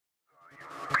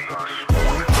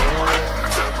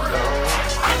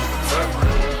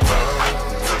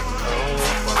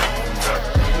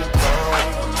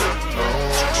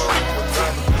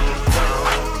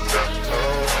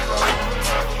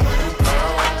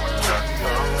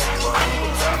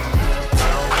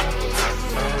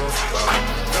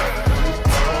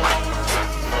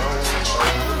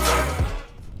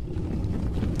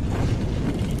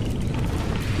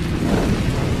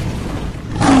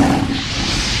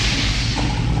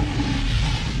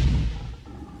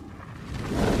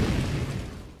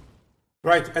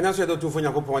Right, and that's why the two for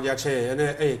Yakopo chair,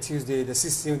 and Tuesday, the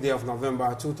 16th day of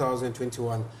November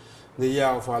 2021, the year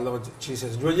of our Lord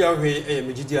Jesus. Do you have a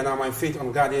Kejetia now my faith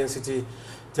on Guardian City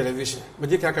Television?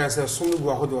 But you can say some go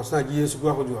ahead was not years go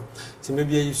ahead to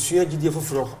maybe a senior Kejetia for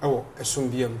floor or a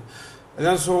sumbium. And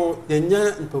also the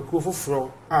young people for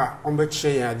floor are on the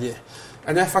chair idea.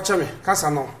 And I fetch me,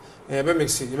 Casano,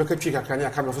 Bemixi, you look at Chica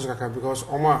Cania Cabafusca because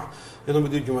Oma, you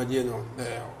don't do Jumadino,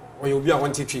 or you'll be a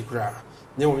one teacher cry.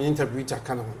 Never interpreter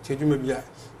canon, tell you maybe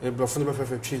a bluffing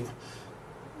of a chino.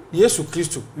 Yes,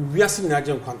 Christo, we are seeing a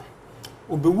young canon.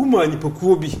 Or the woman in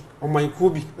Pokubi, or my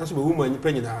Kobi, that's the woman in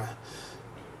Penny.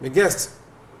 The guest,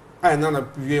 I know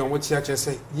that we on what church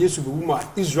say, yes, the woman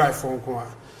Israel from Kwa.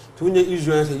 To win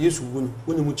Israel, yes,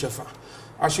 Unimuchafa.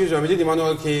 As usual, I did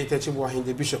Emmanuel K. Techibo,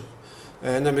 the bishop.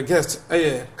 And I'm a guest,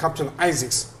 Captain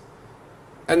Isaacs,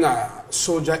 and a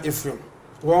soldier Ephraim.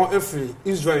 Well, every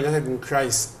Israel united in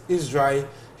Christ, Israel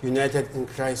united in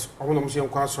Christ. I want to say,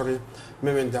 I'm sorry,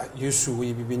 remember that you should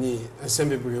be beneath and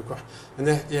send me. And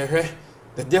then,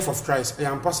 the death of Christ. I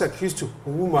am Pastor Christo,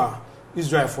 Uma,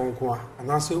 Israel from Kwa,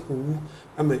 and I say,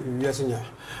 I'm a yes.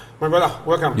 My brother,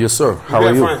 welcome. Yes, sir. How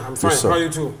are you? Fine. I'm fine. Yes, How are you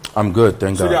too? I'm good,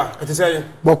 thank God.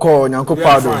 Boko,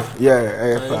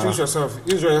 yeah. Introduce yourself.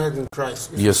 Israel united in Christ.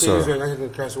 Yes, sir. Israel united in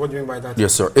Christ. What do you mean by that?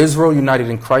 Yes, sir. Israel United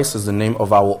in Christ is the name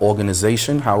of our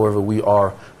organization. However, we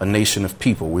are a nation of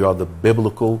people. We are the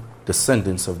biblical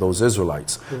descendants of those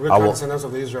Israelites. Our descendants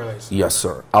of the Israelites. Yes,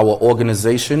 sir. Our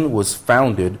organization was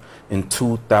founded in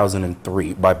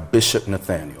 2003 by Bishop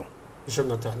Nathaniel. Bishop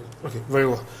Nathaniel. Okay, very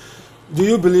well. Do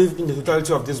you believe in the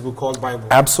totality of this book called Bible?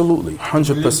 Absolutely,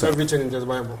 100%. Everything in this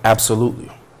Bible?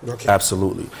 Absolutely. Okay.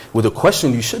 Absolutely. Well, the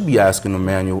question you should be asking,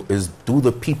 Emmanuel, is do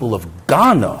the people of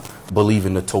Ghana believe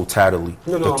in the totality?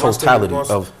 No, totality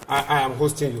of. I am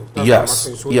hosting you. That's yes.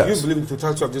 What I'm so yes. Do you believe in the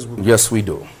totality of this book? Yes, we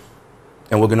do.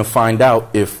 And we're going to find out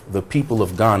if the people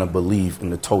of Ghana believe in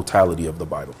the totality of the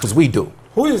Bible. Because we do.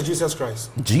 Who is Jesus Christ?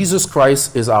 Jesus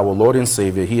Christ is our Lord and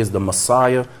Savior. He is the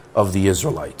Messiah of the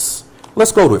Israelites.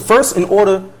 Let's go to it. First, in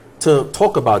order to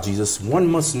talk about Jesus, one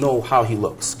must know how he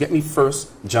looks. Get me 1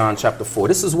 John chapter 4.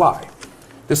 This is why.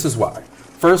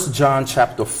 1 John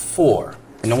chapter 4.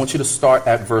 And I want you to start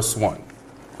at verse 1.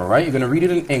 All right? You're going to read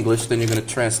it in English, then you're going to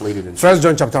translate it in 1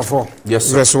 John chapter 4. Yes,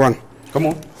 sir. Verse 1. Come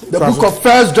on. The book of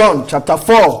 1 John chapter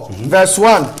 4, verse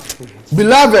 1.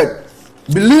 Beloved,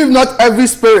 believe not every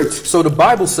spirit. So the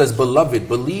Bible says, beloved,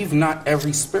 believe not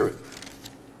every spirit.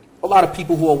 A lot of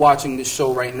people who are watching this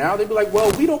show right now, they'd be like,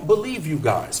 well, we don't believe you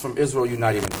guys from Israel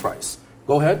United in Christ.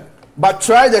 Go ahead. But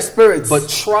try the spirits. But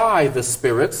try the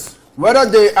spirits. Whether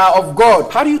they are of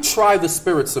God. How do you try the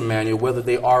spirits, Emmanuel, whether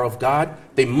they are of God?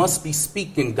 They must be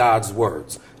speaking God's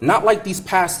words. Not like these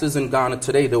pastors in Ghana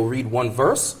today. They'll read one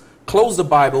verse, close the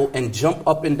Bible, and jump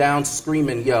up and down, scream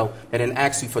and yell, and then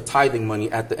ask you for tithing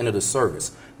money at the end of the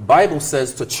service. Bible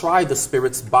says to try the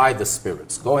spirits by the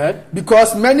spirits. Go ahead.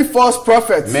 Because many false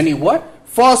prophets. Many what?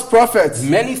 False prophets.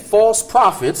 Many false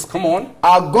prophets, come on.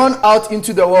 Are gone out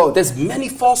into the world. There's many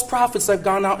false prophets that have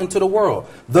gone out into the world.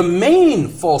 The main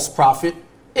false prophet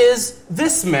is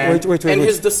this man and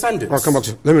his descendants. I'll come back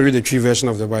to let me read the tree version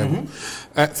of the Bible.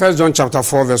 1 John chapter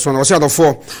 4 verse 1. I said the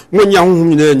 4. When Yahoo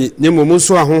Nemo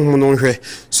Muso Ahon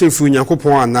Sefu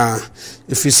Yakupon ana.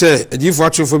 If you say a div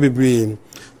watch for be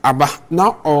Abba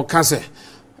now or Case.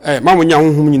 Mamma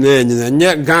Yahoo and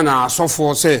yet Ghana so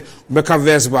for say Becca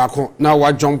verse back now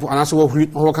what jump and also walk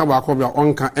back over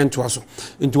onka into us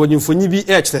into what you for be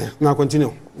etched. Now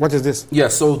continue. What is this? Yeah,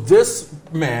 so this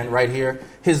man right here,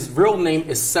 his real name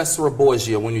is Cesare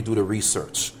Borgia when you do the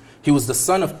research. He was the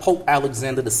son of Pope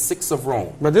Alexander VI of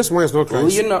Rome. But this one is not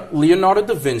Christ. Leonardo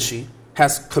da Vinci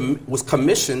was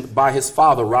commissioned by his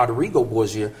father, Rodrigo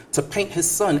Borgia, to paint his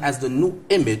son as the new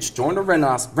image during the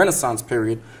Renaissance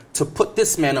period to put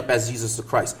this man up as Jesus the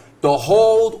Christ. The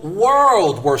whole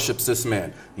world worships this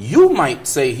man. You might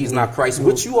say he's not Christ,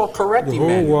 which you are correct, man. The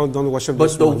whole world don't worship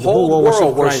this man. But the whole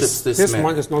world worships this man. This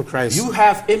man is not Christ. You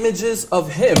have images of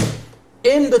him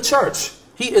in the church.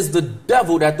 He is the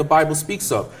devil that the Bible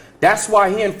speaks of. That's why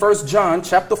here in 1 John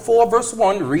chapter 4, verse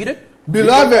 1, read it.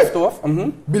 Beloved,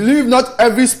 believe not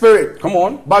every spirit. Come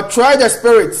on. But try the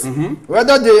spirits,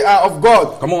 whether they are of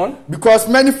God. Come on. Because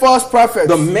many false prophets.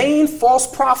 The main false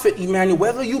prophet, Emmanuel,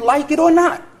 whether you like it or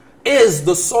not, is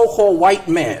the so-called white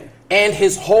man and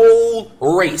his whole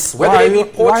race. Why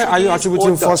are you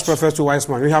attributing false prophets to white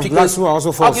man? We have blacks who are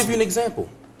also false. I'll give you an example.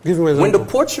 Give me an example. When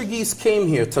the Portuguese came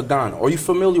here to Ghana, are you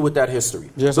familiar with that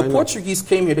history? Yes, the Portuguese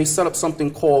came here, they set up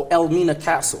something called Elmina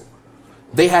Castle.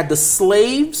 They had the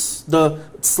slaves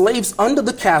under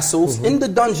the castles, in the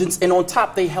dungeons, and on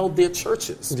top they held their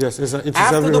churches. Yes, it is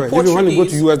After everywhere. the Even when you go to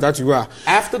Portuguese- US, that you are.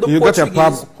 After the you got a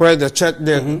Portuguese- pub where the church,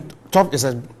 the top is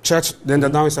a church, then the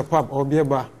down is a pub or beer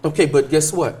bar. Okay, but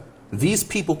guess what? These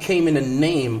people came in the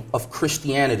name of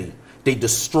Christianity. They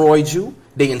destroyed you,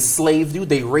 they enslaved you,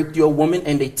 they raped your woman,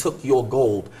 and they took your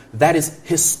gold. That is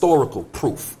historical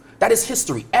proof. That is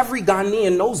history. Every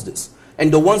Ghanaian knows this.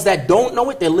 And the ones that don't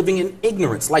know it, they're living in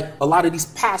ignorance, like a lot of these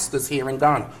pastors here in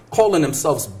Ghana, calling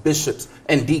themselves bishops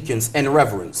and deacons and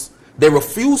reverends. They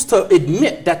refuse to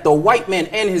admit that the white man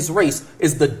and his race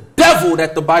is the devil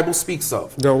that the Bible speaks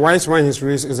of. The white man, his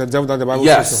race, is the devil that the Bible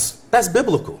speaks of. Yes, that's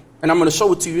biblical. And I'm going to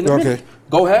show it to you in a minute.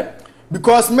 Go ahead.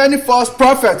 Because many false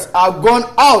prophets are gone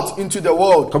out into the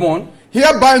world. Come on.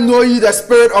 Hereby know ye the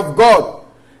Spirit of God.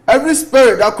 Every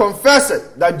spirit that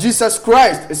confesseth that Jesus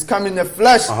Christ is come in the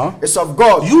flesh is of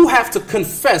God. You have to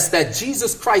confess that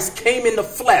Jesus Christ came in the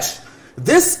flesh.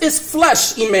 This is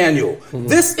flesh, Emmanuel.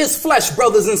 This is flesh,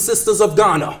 brothers and sisters of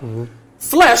Ghana.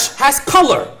 Flesh has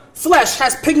color. Flesh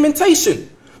has pigmentation.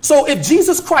 So if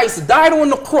Jesus Christ died on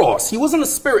the cross, he wasn't a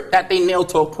spirit that they nailed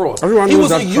to a cross. Everyone He knows was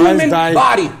that a Christ human died.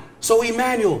 body. So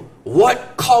Emmanuel,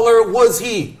 what color was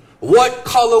he? What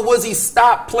color was he?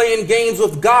 Stop playing games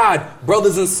with God,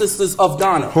 brothers and sisters of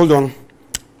Ghana. Hold on.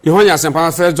 You want to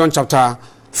 1 John chapter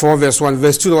 4 verse 1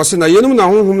 verse 2. I say na yenum na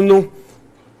honhom no.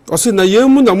 I say na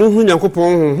yemu na monhu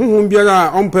Nyankopɔn honhom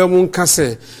biara ompa mu nka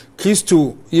se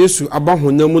Kristo Yesu aba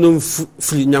honam no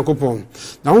firi Nyankopɔn.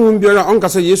 Na honhom biara onka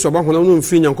se Yesu aba honam no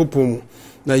firi Nyankopɔn mu.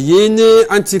 Na yene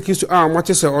antikristo a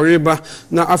mote se oreba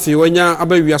na afi wanya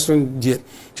aba wiaso die.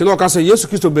 Ti no ka se Yesu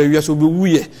Kristo ba wiaso be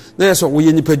wuye. Na yeso wo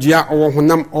ye nipadua owo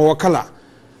honam owo kala.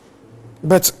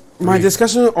 But my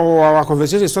discussion or our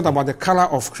conversation is not about the color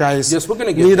of Christ. Yes, we're going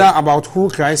to get neither there. about who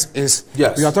Christ is.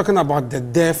 Yes. We are talking about the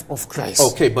death of Christ.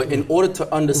 Okay, but in order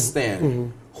to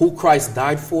understand who Christ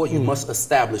died for, you must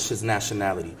establish his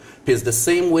nationality. Because the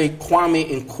same way Kwame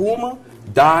Nkrumah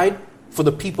died for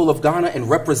the people of Ghana and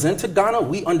represented Ghana,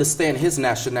 we understand his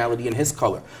nationality and his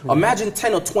color. Imagine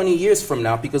 10 or 20 years from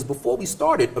now, because before we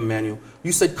started, Emmanuel,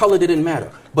 you said color didn't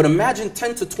matter. But imagine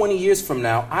 10 to 20 years from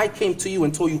now, I came to you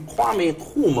and told you Kwame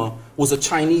Nkrumah was a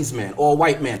Chinese man or a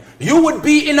white man. You would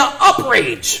be in an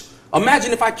outrage.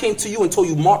 Imagine if I came to you and told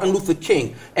you Martin Luther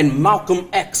King and Malcolm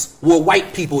X were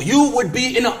white people. You would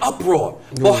be in an uproar.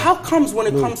 But how comes when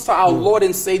it comes to our Lord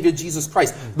and Savior Jesus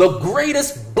Christ, the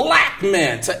greatest black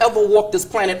man to ever walk this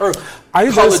planet Earth, Are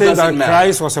you color just saying that doesn't matter?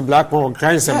 Christ was a black man or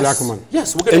Christ is a black man?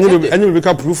 Yes, we're going to get there. Any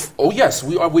biblical proof? Oh yes,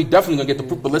 we definitely going to get the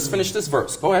proof. But let's finish this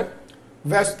verse. Go ahead.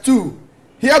 Verse 2.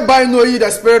 Hereby know ye the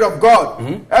Spirit of God.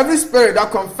 Every spirit that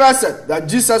confesseth that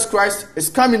Jesus Christ is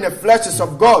come in the flesh is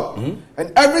of God.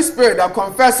 And every spirit that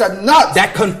confesseth not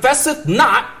That confesseth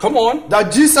not, come on.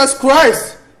 that Jesus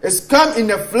Christ is come in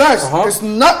the flesh is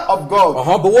not of God.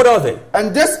 But what are they?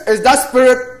 And this is that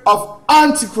spirit of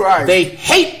Antichrist. They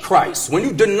hate Christ. When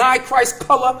you deny Christ's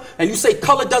color and you say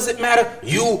color doesn't matter,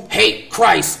 you hate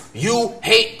Christ. You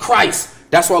hate Christ.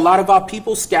 That's why a lot of our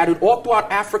people scattered all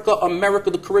throughout Africa, America,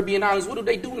 the Caribbean islands, what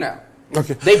do now?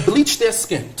 Okay. They bleach their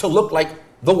skin to look like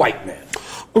the white man.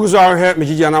 Because I heard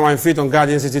Kejetia now I'm fit on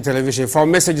Guardian City Television. For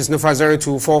messages, no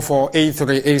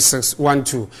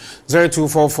 0244838612.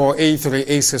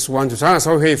 0244838612. So I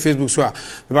saw here Facebook so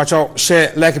about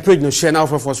share like a page no share now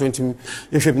for 20.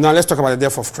 Now let's talk about the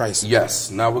death of Christ.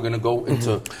 Yes. Now we're going to go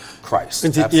into Christ.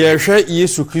 Into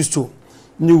Jesus Christ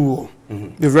new.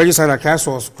 The register that Christ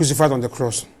was crucified on the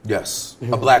cross. Yes.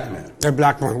 A black man. A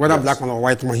black man, whether black man or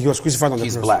white man, he was crucified on the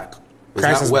cross. He's black.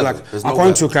 Christ is black.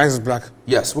 According to Christ is black.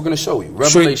 Yes, we're going to show you.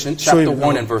 Revelation chapter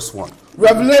 1 and verse 1.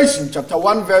 Revelation chapter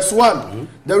 1 verse 1.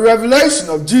 The revelation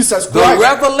of Jesus Christ. The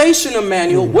revelation,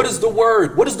 Emmanuel. What is the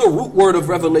word? What is the root word of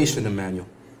revelation, Emmanuel?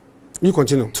 You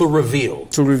continue. To reveal.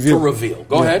 To reveal. To reveal.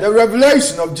 Go ahead. The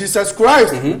revelation of Jesus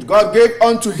Christ. God gave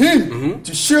unto him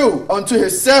to shew unto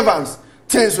his servants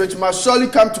things which must surely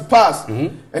come to pass.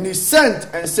 And he sent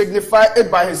and signified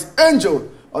it by his angel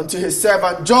unto his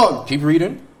servant John. Keep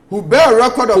reading. Who bear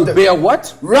record of the bear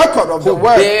what? Record of the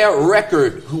word.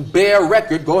 Who bear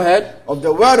record. Go ahead. Of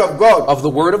the word of God. Of the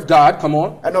word of God. Come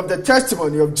on. And of the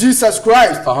testimony of Jesus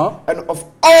Christ. And of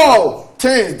all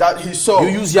things that he saw. You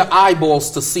use your eyeballs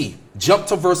to see. Jump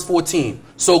to verse 14.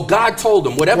 So God told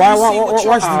him, whatever you see with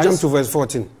your eyes. Why should you jump to verse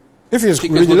 14? If he's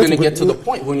because we're going to get to the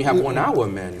point when you have 1 hour,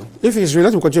 Emmanuel. If he's ready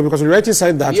to continue, because we already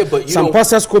said that some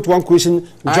pastors quote one question,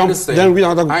 jump, then read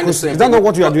another question. Is that not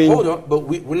what you are doing? Hold on, but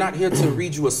we're not here to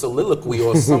read you a soliloquy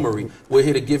or a summary. We're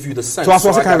here to give you the sense. So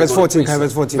verse 14.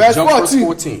 Verse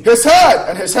 14. His head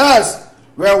and his hairs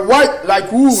were white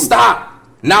like wool. Stop.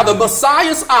 Now the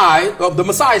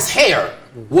Messiah's hair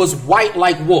was white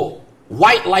like wool.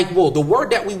 White like wool. The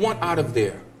word that we want out of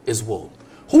there is wool.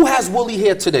 Who has woolly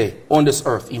hair today on this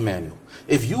earth, Emmanuel?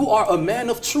 If you are a man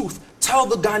of truth, tell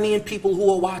the Ghanaian people who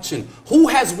are watching, who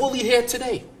has woolly hair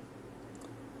today?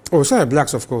 Oh, sorry,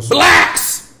 blacks, of course.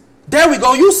 Blacks! There we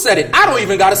go. You said it. I don't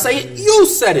even got to say it. You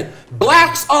said it.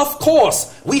 Blacks, of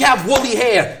course. We have woolly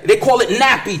hair. They call it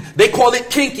nappy. They call it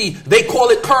kinky. They call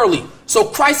it curly. So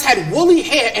Christ had woolly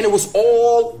hair and it was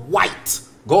all white.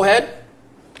 Go ahead.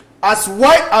 As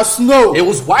white as snow. It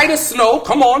was white as snow.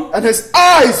 Come on. And his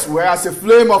eyes were as a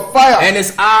flame of fire. And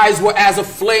his eyes were as a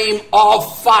flame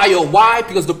of fire. Why?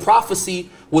 Because the prophecy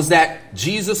was that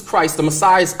Jesus Christ, the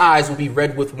Messiah's eyes, will be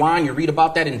red with wine. You read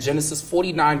about that in Genesis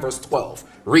 49, verse 12.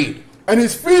 Read. And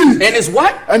his feet. And his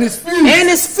what? And his feet. And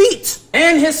his feet.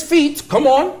 And his feet. Come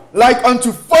on. Like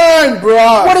unto fine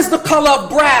brass. What is the color of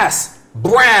brass?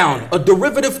 Brown. A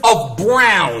derivative of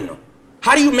brown.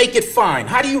 How do you make it fine?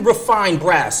 How do you refine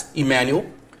brass, Emmanuel?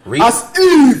 Read. As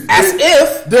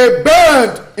if they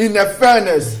burned in a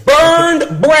furnace.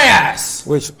 Burned brass.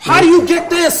 How do you get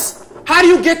this? How do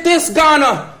you get this,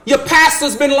 Ghana? Your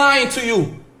pastor's been lying to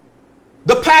you.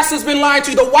 The pastor's been lying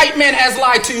to you. The white man has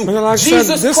lied to you. Like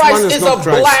Jesus said, Christ is a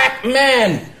black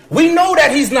man. We know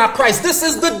that he's not Christ. This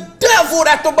is the devil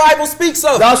that the Bible speaks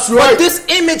of. That's right. But this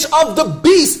image of the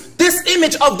beast, this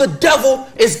image of the devil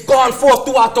is gone forth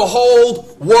throughout the whole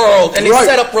world. And they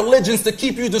set up religions to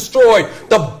keep you destroyed.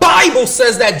 The Bible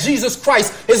says that Jesus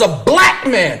Christ is a black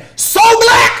man. So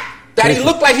black that he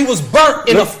looked like he was burnt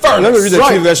in a furnace. Let me read the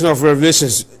clean version of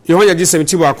Revelations. You want to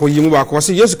 17 back when you move back.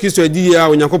 See, Jesus Christ, idea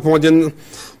when you come on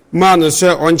man,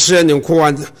 sir, on chain and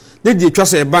quad. Did the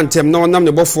trust a bantam? No one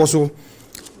the buff so.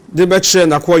 The betcher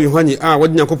and acquire you, honey.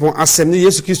 What you come on assembly?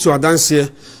 Jesus Christ to a dance here.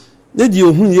 Did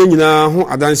you who you know who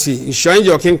a dance here? You shine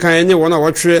your king kind one or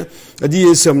watch a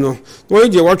DSM no.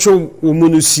 When you watch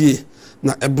woman see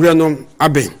na a Brennan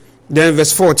Abbey. Then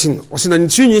verse 14. Was in an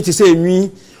intuition to say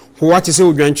me. What is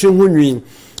your grandchildren who mean?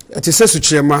 It is a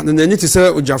suchema, and then it is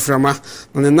a Ujaframa,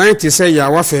 and the 90 say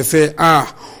Yawafe,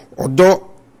 or do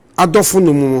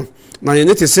Adofunumu, now you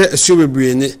need to say a silver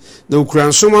brain, the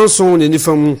Ukraine summon song in the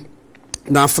film,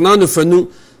 na Fernando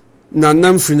Fenu, na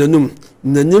Nam Finanum,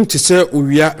 the name to say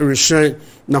Uria Rishai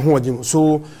Nahodim.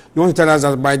 So you want to tell us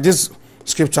that by this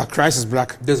scripture, Christ is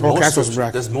black. There's more. Christ was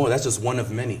black. There's more. That's just one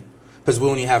of many. Because we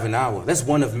only have an hour. That's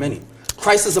one of many.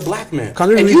 Christ is a black man.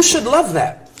 And you should love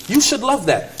that. You should love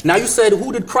that. Now you said,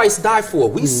 who did Christ die for?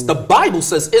 The Bible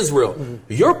says Israel.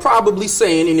 You're probably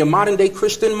saying in your modern day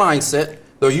Christian mindset,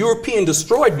 the European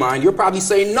destroyed mind, you're probably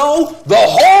saying, no, the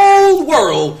whole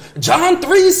world. John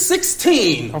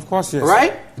 3:16. Of course, yes.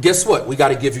 Right? Guess what? We got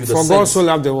to give you the sense. For God so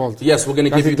loved the world. Yes, we're going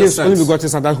to give you the sense. Only begotten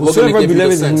Son, that whosoever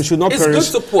believes in him should not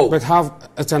perish, but have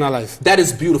eternal life. That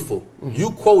is beautiful. You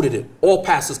quoted it. All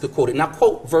pastors could quote it. Now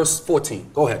quote verse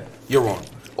 14. Go ahead. You're on.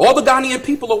 All the Ghanaian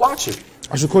people are watching.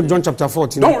 I should quote John chapter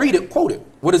 14. Don't read it, quote it.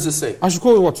 What does it say? I should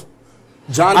quote what?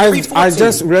 John 3:14. I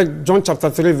just read John chapter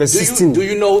 3 verse 16. Do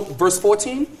you know verse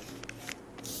 14?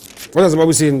 What does the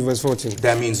Bible say in verse 14?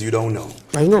 That means you don't know.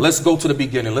 I know. Let's go to the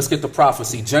beginning. Let's get the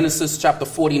prophecy. Genesis chapter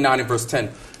 49 and verse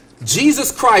 10.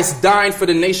 Jesus Christ dying for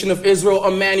the nation of Israel,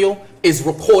 Emmanuel, is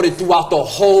recorded throughout the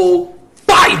whole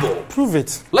Bible. Prove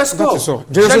it. Let's go. So.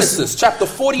 Genesis chapter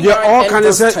 49 and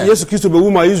verse 10. Yes, Christ be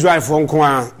woman Israel from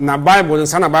Kwa na Bible and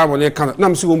Sana Bible they can na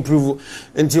msi go prove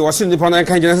until was in the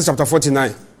Genesis chapter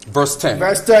 49 verse 10.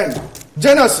 Verse 10.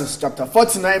 Genesis chapter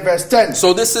 49 verse 10.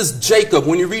 So this is Jacob.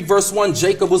 When you read verse 1,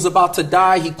 Jacob was about to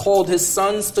die. He called his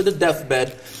sons to the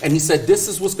deathbed and he said, this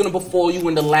is what's going to befall you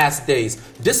in the last days.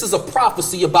 This is a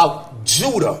prophecy about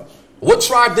Judah. What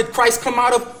tribe did Christ come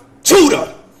out of?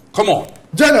 Judah. Come on.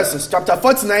 Genesis chapter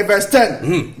 49 verse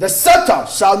 10. The scepter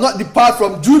shall not depart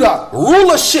from Judah.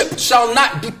 Rulership shall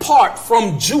not depart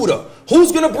from Judah.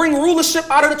 Who's going to bring rulership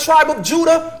out of the tribe of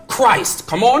Judah? Christ.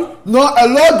 Come on. Nor a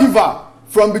lawgiver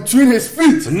from between his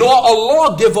feet. Nor a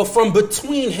lawgiver from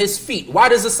between his feet. Why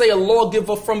does it say a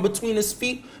lawgiver from between his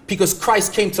feet? Because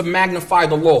Christ came to magnify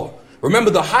the law.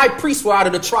 Remember, the high priests were out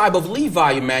of the tribe of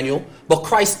Levi, Emmanuel, but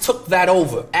Christ took that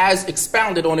over, as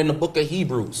expounded on in the book of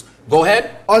Hebrews. Go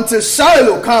ahead. Until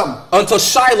Shiloh come. Until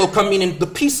Shiloh come, meaning the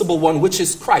peaceable one, which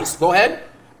is Christ. Go ahead.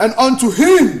 And unto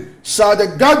him shall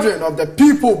the gathering of the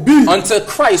people be. Unto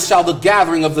Christ shall the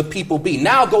gathering of the people be.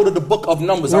 Now go to the book of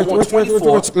Numbers. I want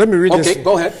 24. Wait. Let me read this. Okay,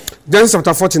 go ahead. Genesis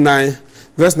chapter 49,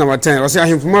 verse number 10. I say, I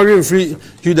am from free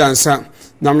Judah and Sa.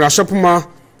 Namrashapuma.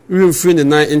 We free the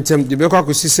night in term. The Beka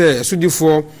could say, so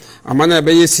therefore, a man a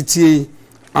bay city,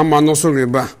 a man also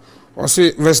reba. Or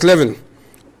say, verse 11.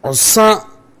 Or sa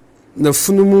the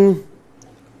funumu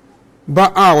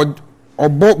ba out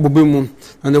obo bobe mu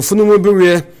na funu mu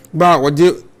bewe ba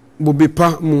ode bobe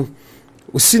pa mu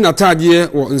osi natade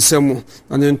wo nsemu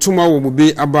na ntuma wo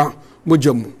bobe aba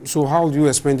mojamu. So how do you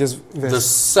explain this verse? The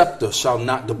scepter shall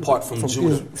not depart from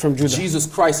Judah. From Judah. Jesus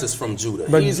Christ is from Judah.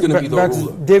 But, He's going to be the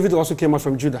ruler. David also came out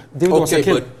from Judah. David was a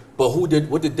king. But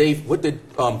what did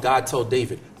God tell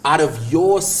David? Out of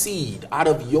your seed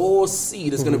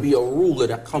is going to be a ruler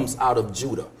that comes out of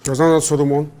Judah. Was that not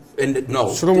Solomon? And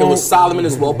no, it was Solomon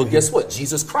as well. But guess what?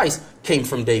 Jesus Christ came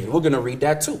from David. We're going to read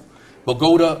that too. But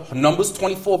go to Numbers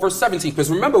 24 verse 17.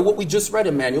 Because remember what we just read,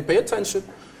 Emmanuel. Pay attention.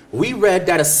 We read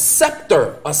that a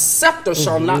scepter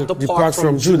shall not depart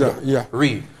from Judah. Yeah.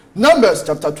 Read. Numbers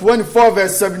chapter 24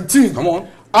 verse 17. Come on.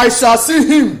 I shall see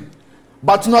him,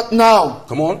 but not now.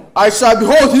 Come on. I shall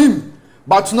behold him,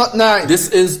 but not now. This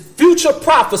is future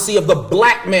prophecy of the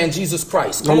black man, Jesus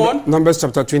Christ. Come on. Numbers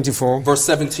chapter 24. Verse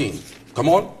 17. Come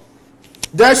on.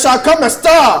 There shall come a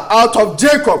star out of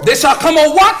Jacob. There shall come a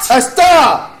what? A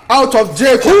star out of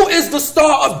Jacob. Who is the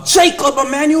star of Jacob,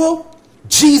 Emmanuel?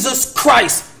 Jesus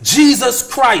Christ. Jesus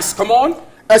Christ. Come on.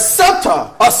 A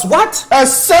scepter. Us what? A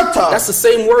scepter. That's the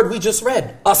same word we just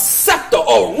read. A scepter,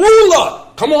 a ruler.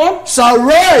 Come on. Shall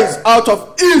rise out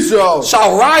of Israel.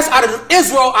 Shall rise out of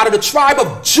Israel, out of the tribe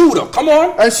of Judah. Come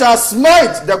on. And shall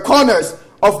smite the corners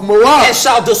of Moab. And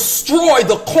shall destroy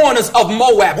the corners of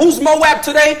Moab. Who's Moab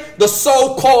today? The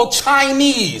so-called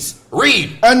Chinese.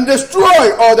 Read. And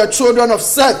destroy all the children of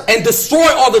Seth. And destroy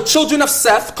all the children of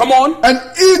Seth. Come on. And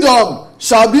Edom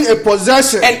shall be a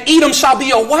possession. And Edom shall be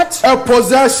a what? A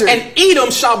possession. And Edom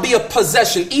shall be a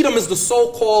possession. Edom is the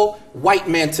so-called white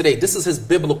man today. This is his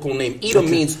biblical name.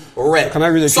 Edom means red. Can I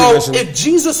read a so version? If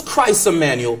Jesus Christ,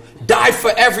 Emmanuel, died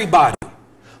for everybody,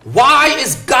 why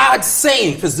is God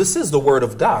saying, because this is the word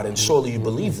of God, and surely you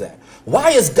believe that.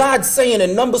 Why is God saying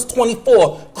in Numbers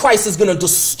 24, Christ is going to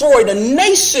destroy the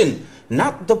nation?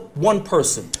 Not the one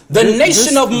person. The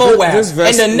nation of Moab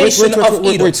and the nation of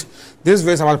Edom. Wait. This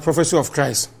verse about the prophecy of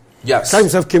Christ. Yes. Christ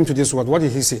himself came to this world. What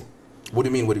did he say? What do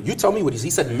you mean? You tell me what he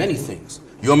said. Many things.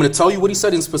 You want me to tell you what he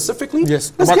said in specifically?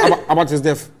 Yes. About his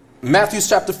death. Matthew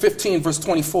chapter 15 verse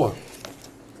 24.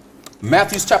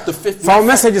 Matthew chapter 15. For our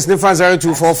messages,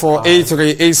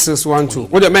 0244838612.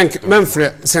 What the men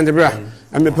send the bra.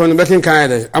 And me pon making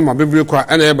kind. I'm a biblical kwa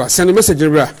and ever send a message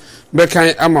bra.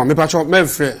 Bekan ama me patch men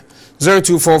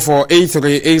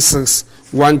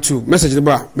 0244838612. Message the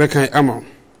bra. Bekan ama.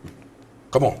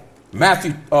 Come on.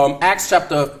 Matthew, Acts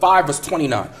chapter 5 verse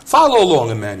 29. Follow along,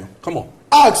 Emmanuel. Come on.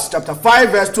 Acts chapter 5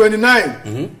 verse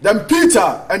 29. Then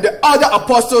Peter and the other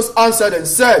apostles answered and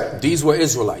said, these were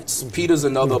Israelites, Peter's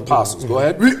and other apostles. Go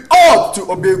ahead. we ought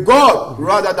to obey God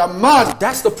rather than man.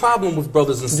 That's the problem with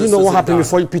brothers and sisters. Do you know what happened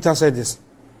before Peter said this?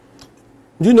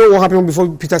 Do you know what happened before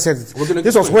Peter said it?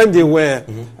 This was when they were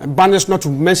banished not to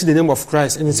mention the name of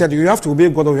Christ. And he said, you have to obey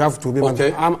God or you have to obey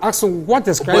man. I'm asking, what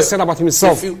has Christ said about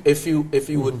himself? If you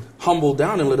would humble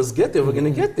down and let us get there, we're going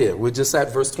to get there. We're just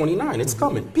at verse 29. It's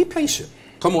coming. Be patient.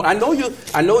 Come on. I know you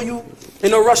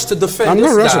in a rush to defend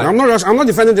this guy. I'm not rushing. I'm not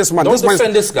defending this man. Don't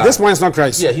defend this guy. This man is not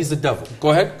Christ. Yeah, he's the devil.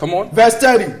 Go ahead. Come on. Verse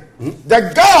 30.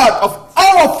 The God of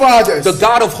our fathers. The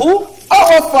God of who?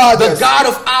 Our fathers. The God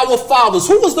of our fathers.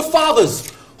 Who was the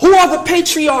fathers? Who are the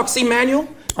patriarchs, Emmanuel?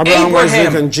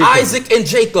 Abraham, Isaac, and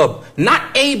Jacob.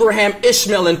 Not Abraham,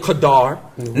 Ishmael, and Kedar.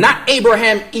 Not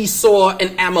Abraham, Esau,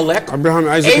 and Amalek.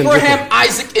 Abraham,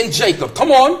 Isaac, and Jacob.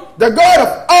 Come on. The God of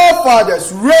our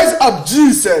fathers raised up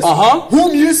Jesus,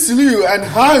 whom you slew and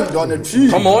hanged on a tree.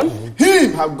 Come on.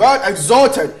 Him have God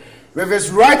exalted with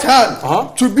his right hand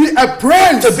to be a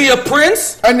prince. To be a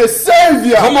prince. And a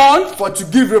savior. Come on. For to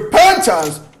give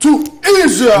repentance to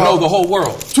Israel. No, the whole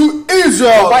world. To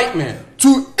Israel. The white man.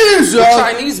 To Israel. The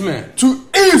Chinese man. To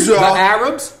Israel. The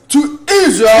Arabs. To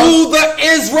Israel. To the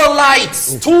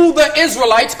Israelites. To the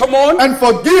Israelites. Come on. And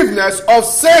forgiveness of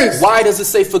sins. Why does it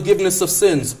say forgiveness of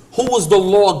sins? Who was the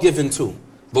law given to?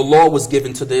 The law was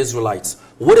given to the Israelites.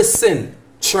 What is sin?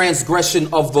 Transgression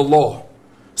of the law.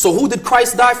 So who did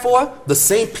Christ die for? The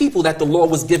same people that the law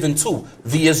was given to,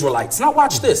 the Israelites. Now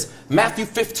watch this. Matthew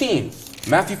 15.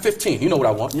 Matthew 15. You know what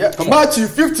I want. Yeah. Matthew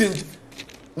 15.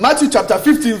 Matthew chapter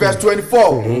 15 verse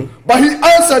 24. But he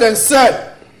answered and said,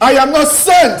 I am not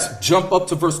sent. Jump up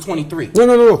to verse 23.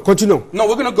 No. Continue. No,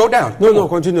 we're going to go down. No,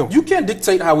 continue. You can't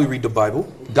dictate how we read the Bible.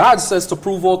 God says to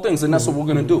prove all things, and that's what we're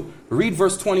going to do. Read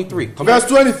verse 23. Verse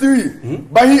 23.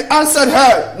 But he answered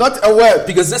her not a word.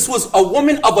 Because this was a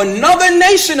woman of another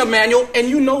nation, Emmanuel, and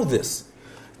you know this.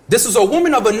 This is a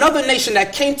woman of another nation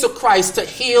that came to Christ to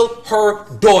heal her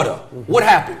daughter. What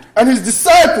happened? And his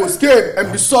disciples came and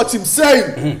besought him,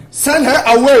 saying, Send her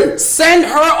away. Send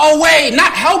her away.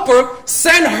 Not help her.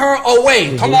 Send her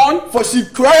away. Come on. For she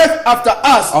crieth after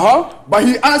us. But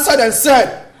he answered and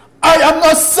said, I am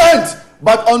not sent,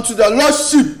 but unto the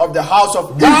lost sheep of the house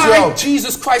of Israel. Why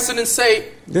Jesus Christ didn't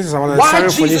say, this is about why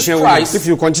Jesus Christ? If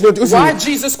you continue, why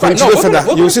Jesus Christ?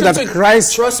 No, you see that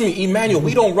Christ. Trust me, Emmanuel.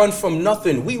 We don't run from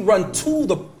nothing. We run to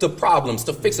the problems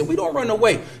to fix it. We don't run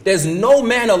away. There's no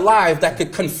man alive that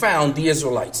could confound the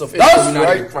Israelites of Israel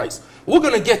united in Christ. We're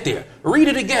gonna get there. Read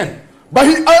it again. But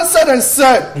he answered and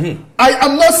said, I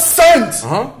am not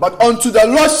sent, but unto the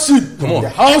lost sheep, the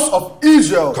house of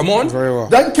Israel. Come on. Very well.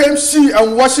 Then came she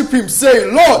and worshipped him,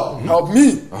 saying, Lord, help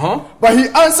me. But he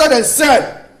answered and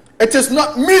said, it is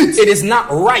not meet. It is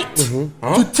not right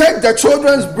to take the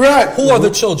children's bread. Who are the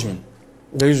children?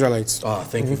 The Israelites. Oh,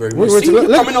 thank you very much. See, we're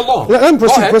coming along. Let me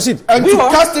proceed. And to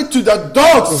cast it to the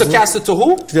dogs. To cast it to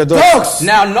who? To the dogs.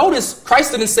 Now notice,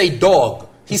 Christ didn't say dog.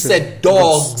 He said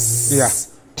dogs. Yeah.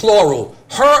 Plural.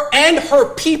 Her and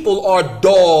her people are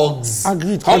dogs.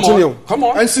 Agreed. Come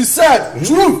on. And she said,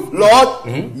 True, Lord,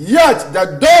 yet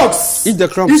the dogs eat the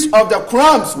crumbs. Eat of the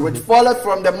crumbs which falleth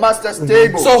from the master's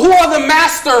table. So who are the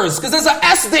masters? Because there's an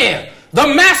S there.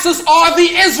 The masters are the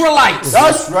Israelites.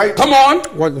 That's right. Come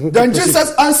on. Then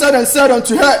Jesus answered and said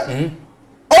unto her,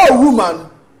 O woman,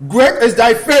 great is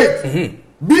thy faith.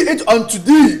 Be it unto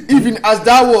thee even as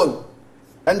thou wilt.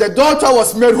 And the daughter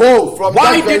was made whole from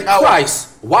that very hour.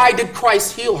 Why did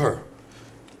Christ heal her?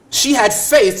 She had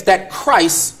faith that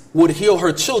Christ would heal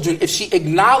her children if she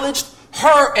acknowledged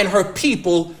her and her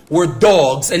people were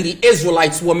dogs and the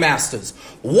Israelites were masters.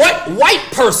 What white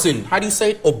person, how do you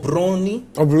say it? Obroni?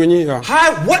 Obroni,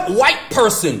 yeah. What white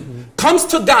person comes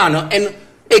to Ghana and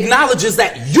acknowledges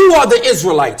that you are the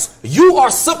Israelites, you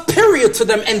are superior to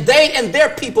them, and they and their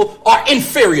people are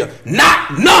inferior?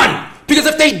 None. Because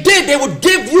if they did, they would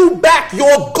give you back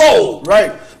your gold.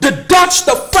 Right. The Dutch,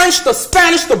 the French, the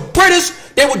Spanish, the British,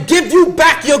 they would give you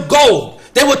back your gold.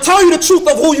 They would tell you the truth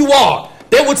of who you are.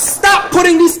 They would stop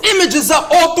putting these images up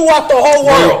all throughout the whole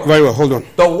world. Very well, hold on.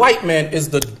 The white man is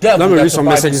the devil. Let me read some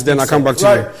messages, then I'll come back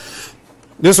to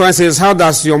you. This one says, how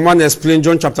does your man explain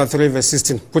John chapter 3 verse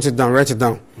 16? Put it down, write it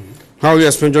down. How will you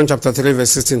explain John chapter 3 verse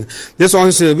 16? This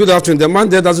one says, good afternoon. The man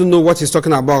there doesn't know what he's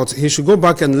talking about. He should go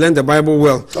back and learn the Bible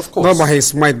well. Of course. Not by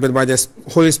his might, but by the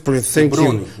Holy Spirit. Thank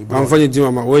you. I'm funny,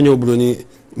 when you Bruni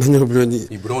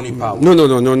power.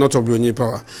 No, not Bruni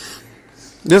power.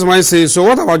 This one says, so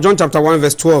what about John chapter 1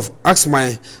 verse 12? Ask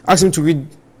him to read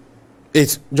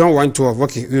 8. John 1:12.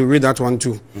 Okay, we'll read that one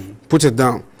too. Put it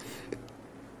down.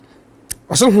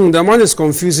 The man is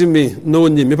confusing me. No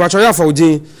name. Me patrol for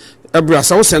Udin Ebra.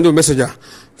 So send a message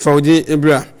for Udin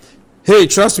Ebra. Hey,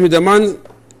 trust me, the man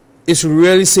is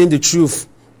really saying the truth.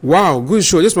 Wow, good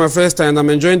show. This is my first time and I'm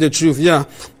enjoying the truth. Yeah,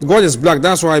 God is black.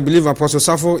 That's why I believe Apostle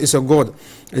Sappho is a God.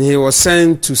 And he was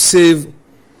sent to save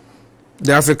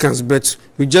the Africans. But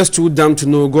we just too dumb to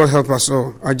know. God help us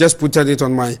all. I just put it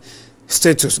on my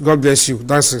status. God bless you.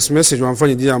 That's his message.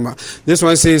 This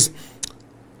one says,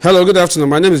 hello, good afternoon.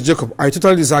 My name is Jacob. I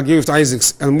totally disagree with Isaac,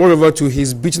 and moreover to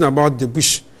his beating about the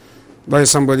bush. That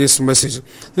is somebody's message.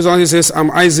 This one says,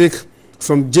 I'm Isaac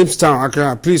from Jamestown,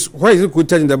 Accra. Please, why is it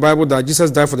quoted in the Bible that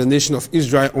Jesus died for the nation of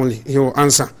Israel only? He will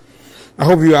answer. I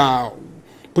hope you are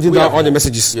putting down all the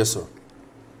messages. Yes, sir.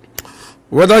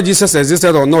 Whether Jesus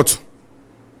existed or not.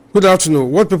 Good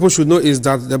afternoon. What people should know is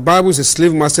that the Bible is a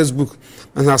slave master's book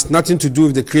and has nothing to do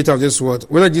with the creator of this world.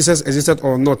 Whether Jesus existed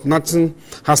or not,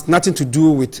 has nothing to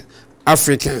do with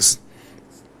Africans.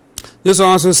 This one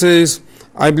also says,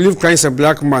 I believe Christ is a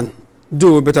black man.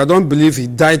 But I don't believe he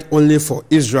died only for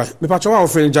Israel. Me patrol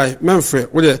friend Jai,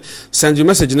 Manfred, send you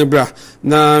message in the bra.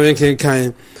 Na making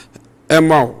kind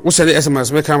amount. Who said the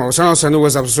SMS? Make come. Send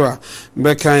WhatsApp so.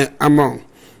 Make kind amount.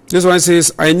 This one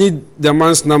says, I need the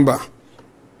man's number.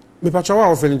 Me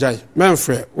patrol friend Jai,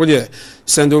 Manfred,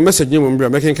 send a message in the bra.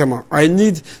 Making come out. I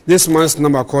need this man's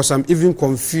number because I'm even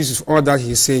confused with all that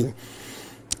he's saying.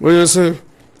 What you say?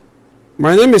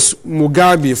 My name is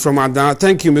Mugabe from Adana.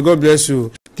 Thank you. May God bless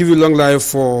you. Give you long life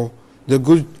for the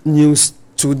good news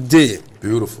today.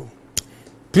 Beautiful.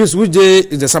 Please, which day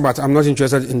is the Sabbath? I'm not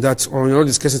interested in that, or you're not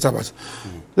discussing Sabbath.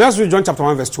 Let's read John chapter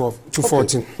 1 verse 12 to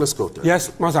 14. Let's go there.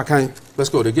 Yes, Master Kain. Let's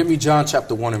go there. Give me John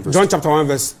chapter 1 and verse John chapter 1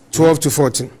 verse 12 to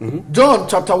 14. John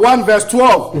chapter 1 verse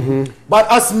 12.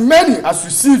 But as many as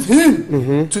received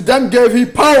him, to them gave he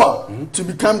power to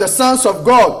become the sons of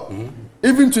God,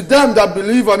 even to them that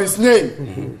believe on his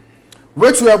name,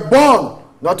 which were born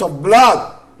not of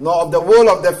blood, nor of the will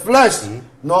of the flesh,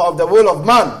 nor of the will of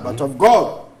man, but of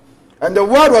God. And the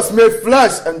word was made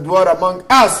flesh and dwelt among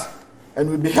us, and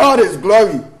we beheld his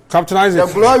glory. Capitalize The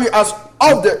it. glory as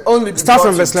of the only Start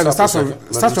from begotten. verse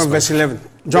 11. Start from verse 11.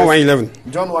 John 1:11.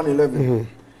 John 1:11.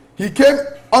 He came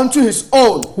unto his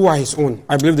own. Who are his own?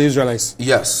 I believe the Israelites.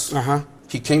 Yes.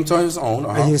 He came to his own.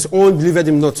 And his own believed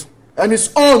him not. And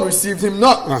his own received him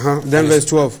not. Then verse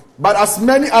 12. But as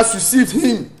many as received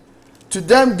him, to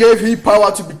them gave he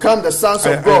power to become the sons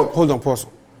of God. Hold on, pause.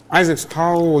 Isaac,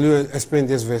 how will you explain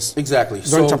this verse? Exactly.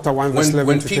 John chapter 1, verse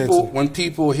 11 to 13. When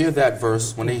people hear that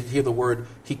verse, when they hear the word,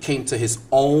 he came to his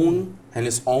own, and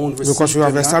his own received Because you have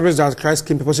him not. established that Christ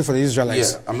came purposely for the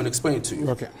Israelites. Yeah, I'm going to explain it to you.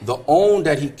 Okay. The own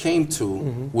that he came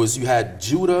to was you had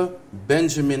Judah,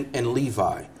 Benjamin, and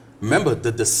Levi. Remember,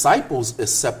 the disciples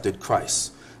accepted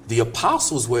Christ. The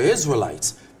apostles were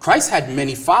Israelites. Christ had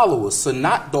many followers, so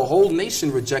not the whole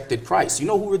nation rejected Christ. You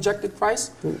know who rejected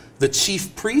Christ? The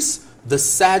chief priests, the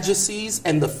Sadducees,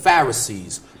 and the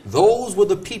Pharisees. Those were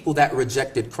the people that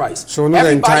rejected Christ. So not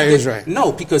the entire Israel?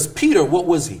 No, because Peter, what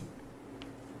was he?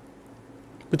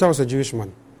 Peter was a Jewish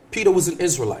man. Peter was an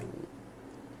Israelite.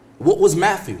 What was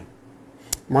Matthew?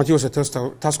 Matthew was a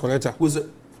tax collector.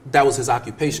 That was his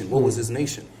occupation. What was his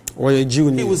nation? Or a Jew.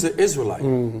 He was an Israelite.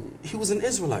 He was an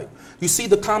Israelite. You see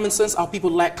the common sense? Our people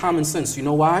lack common sense. You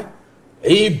know why?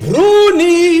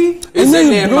 Ibroni is in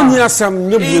their mind.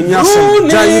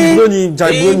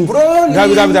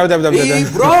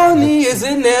 Ibroni is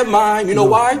in their mind. You know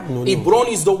why?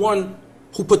 Ibroni is the one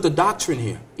who put the doctrine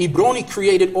here. Ibroni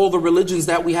created all the religions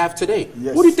that we have today.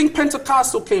 Yes. What do you think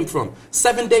Pentecostal came from?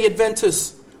 Seventh-day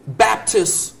Adventists,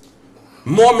 Baptists,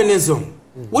 Mormonism.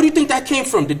 What do you think that came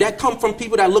from? Did that come from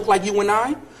people that look like you and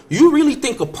I? You really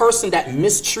think a person that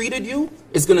mistreated you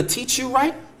is going to teach you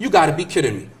right? You got to be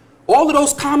kidding me. All of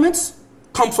those comments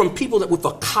come from people that with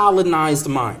a colonized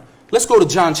mind. Let's go to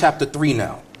John chapter 3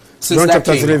 now. John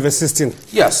chapter 3 verse 16.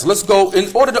 Yes, let's go. In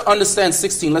order to understand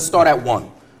 16, let's start at 1.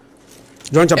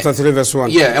 John chapter 3 verse 1.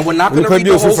 Yeah, and we're not going to read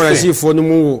the whole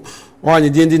thing.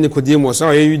 Nicodemus,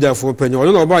 our Yuda for penny. I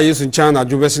don't know about you in China,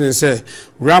 do best and say,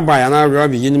 Rabbi and I,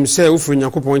 Rabbi, you say, Ufrin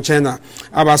Yakupon China,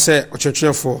 Abba say, or church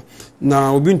for.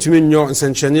 Now, we've been to mean your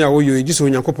Sanchania, or you just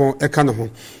when Yakupon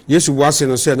Ekanaho. Yes, you was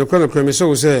and said, the colonel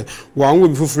Cremiso say, one will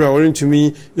be for owing to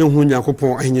me, young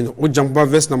Yakupon, and you know, would jump by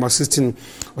verse number 16.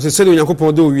 As I said, when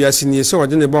Yakupon do, we are seeing so I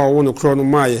didn't about one chrono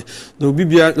Maya. No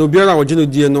Biara or Geno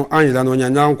dear no Ireland on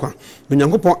Yananqua. When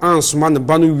Yakupon answer man the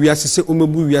Banu, we are say,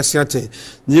 Umabu, we are Siate,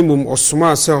 Nimum or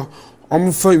Suma so.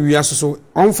 We are so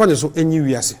unfunny so any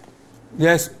we are.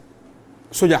 Yes.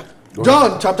 So yeah.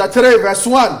 John chapter 3 verse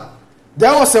 1.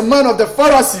 There was a man of the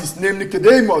Pharisees named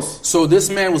Nicodemus. So this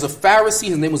man was a Pharisee.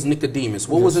 His name was Nicodemus.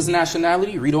 What was his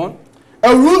nationality? Read on.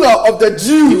 A ruler of the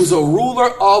Jews. He was a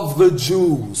ruler of the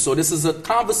Jews. So this is a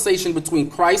conversation between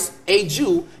Christ, a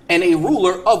Jew, and a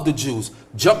ruler of the Jews.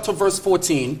 Jump to verse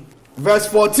 14. Verse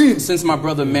 14. Since my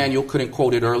brother Manuel couldn't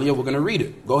quote it earlier, we're going to read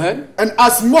it. Go ahead. And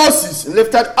as Moses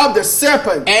lifted up the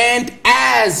serpent. And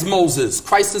as Moses.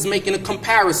 Christ is making a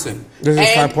comparison. This is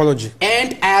typology.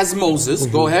 And as Moses.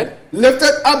 Go ahead.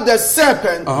 Lifted up the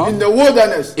serpent in the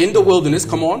wilderness. In the wilderness.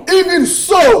 Come on. Even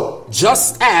so.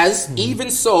 Just as. Even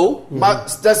so.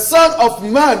 Must the Son of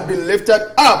Man be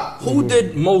lifted up. Who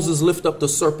did Moses lift up the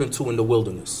serpent to in the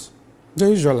wilderness? The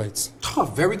Israelites. Oh,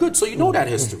 very good. So you know that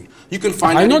history. You can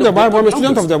find. I know the Bible. I'm a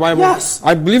student of the Bible. Yes,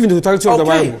 I believe in the totality of the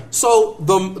Bible. So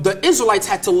the Israelites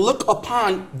had to look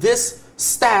upon this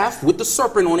staff with the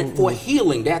serpent on it for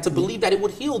healing. They had to believe that it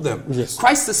would heal them. Yes.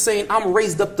 Christ is saying, "I'm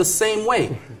raised up the same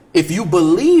way. If you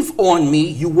believe on me,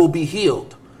 you will be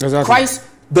healed." Exactly. Christ,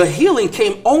 the healing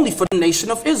came only for the nation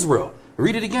of Israel.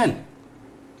 Read it again.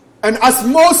 And as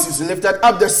Moses lifted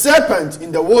up the serpent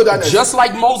in the wilderness. Just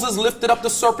like Moses lifted up the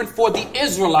serpent for the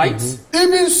Israelites.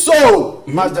 Even so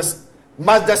must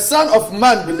the Son of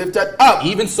Man be lifted up.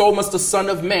 Even so must the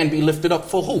Son of Man be lifted up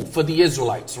for who? For the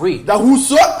Israelites. Read. That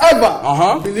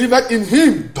whosoever believeth in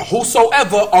him.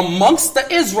 Whosoever amongst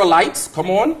the Israelites,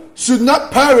 come on. Should not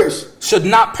perish. Should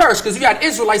not perish. Because you had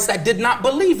Israelites that did not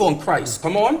believe on Christ.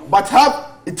 Come on. But have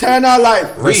eternal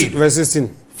life. Read. Verse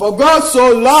 16. For God so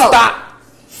loved. Stop.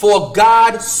 For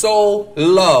God so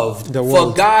loved. The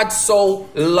world. For God so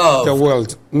loved. The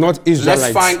world. Not Israelites.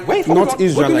 Let's find. Wait, hold not on.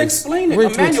 Israelites. We're going to explain it.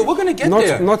 Emmanuel, we're going to get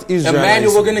there. Not Israelites.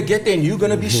 Emmanuel, we're going to get there and you're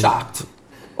going to be shocked.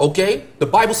 Okay? The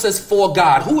Bible says for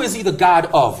God. Who is he the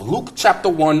God of? Luke chapter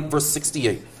 1 verse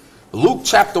 68. Luke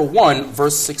chapter 1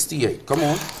 verse 68. Come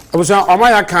on.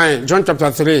 John chapter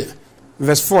 3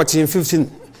 verse 14,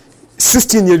 15,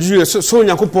 16 years. So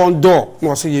Yakupon door.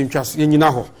 No, so you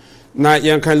na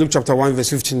yen kan Luke chapter 1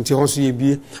 verse 15 ti ho so ye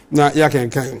bi na ya kan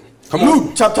Come on.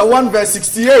 Luke chapter 1 verse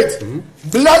 68.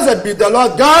 Blessed be the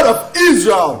Lord God of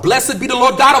Israel. Blessed be the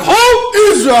Lord God of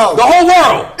who? Israel. The whole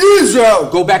world. Israel.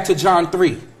 Go back to John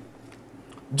 3.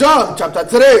 John chapter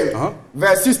 3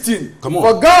 verse 16. Come on.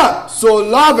 For God so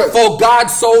loved. For God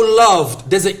so loved.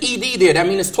 There's an ed there. That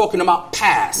means it's talking about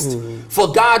past.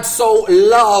 For God so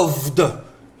loved.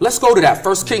 Let's go to that.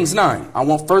 1 Kings 9. I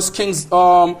want 1 Kings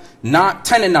 10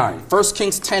 and 9. 1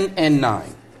 Kings 10 and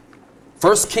 9.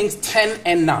 1 Kings 10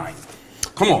 and 9.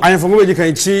 Come on. I am from where you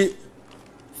can see.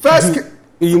 First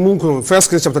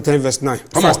Kings chapter 10 verse 9.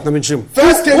 Come on.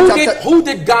 First Kings Who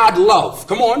did God love?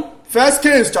 Come on. 1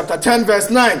 Kings chapter 10 verse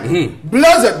 9.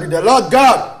 Blessed be the Lord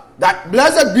God,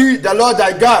 blessed be the Lord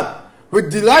thy God, who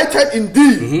delighted in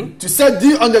thee to set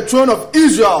thee on the throne of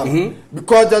Israel,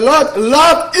 because the Lord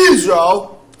loved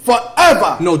Israel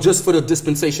forever. No, just for the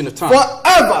dispensation of time.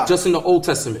 Forever. Just in the Old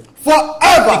Testament.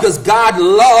 Forever. Because God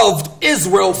loved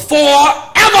Israel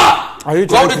forever. Are you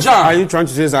go to John. Are you trying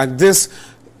to say that this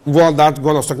world that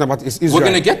God was talking about is Israel? We're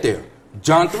going to get there.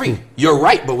 John 3. You're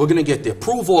right, but we're going to get there.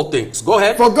 Prove all things. Go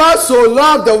ahead. For God so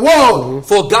loved the world.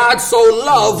 For God so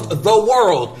loved the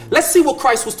world. Let's see what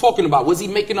Christ was talking about. Was he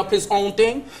making up his own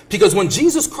thing? Because when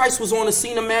Jesus Christ was on the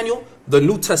scene, Emmanuel, the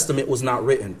New Testament was not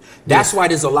written. That's why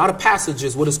there's a lot of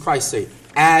passages. What does Christ say?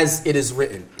 As it is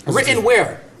written. Written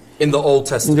where? In the Old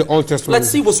Testament. In the Old Testament. Let's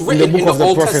see what's written in the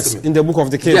Old Testament. In the book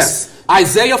of the Kings. Yes.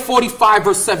 Isaiah 45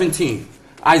 verse 17.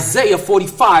 Isaiah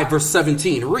 45 verse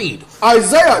 17. Read.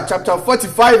 Isaiah chapter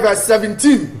 45 verse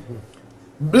 17.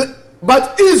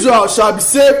 But Israel shall be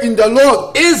saved in the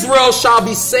Lord. Israel shall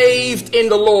be saved in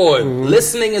the Lord.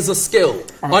 Listening is a skill.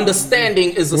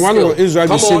 Understanding is a skill. When will Israel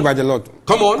be saved by the Lord?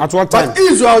 Come on. At what time? But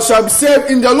Israel shall be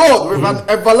saved in the Lord with an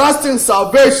everlasting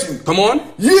salvation. Come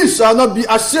on. Ye shall not be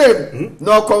ashamed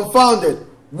nor confounded.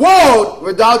 World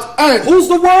without end. Who's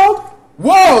the world?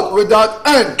 World without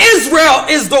end. Israel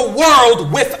is the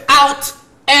world without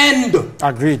end.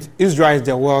 Agreed. Israel is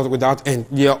the world without end.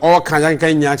 They are all kind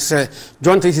of say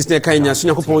John 3:16 kind so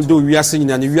you do we are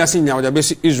seeing and we are seeing now the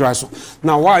basic Israel.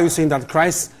 Now why are you saying that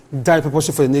Christ died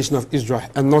purposely for the nation of Israel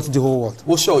and not the whole world?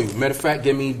 We'll show you. Matter of fact,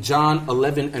 give me John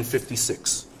 11 and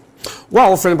 56.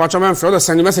 Wow, friend, but I'm for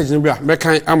sending message in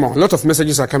a lot of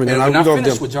messages are coming and and we're not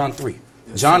finished them. with John 3.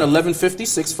 John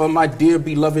 11:56 for my dear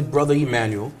beloved brother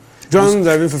Emmanuel. John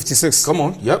 11:56. Come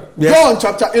on. Yep. Yes. John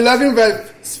chapter 11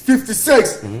 verse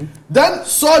 56. Then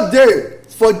saw they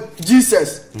for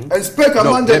Jesus and spake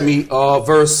among them. Let me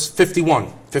verse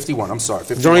 51. 51. I'm sorry.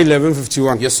 51. John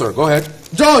 11:51. Yes, sir. Go ahead.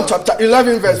 John chapter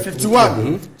 11 verse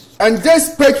 51. And they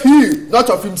spake he not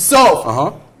of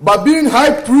himself, but being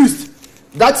high priest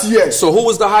that year. So who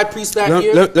was the high priest that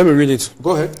year? Let me read it.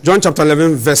 Go ahead. John chapter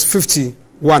 11 verse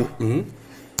 51.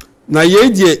 Na ye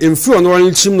die emfiri ono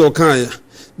ran chim no kan ya.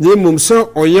 Na mum se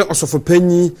oye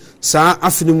osofopanyi saa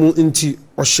afini mu nti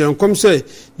ohyenkom se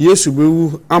Yesu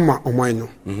bewu ama oman no.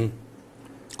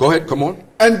 Go ahead, come on.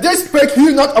 And this spake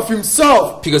he not of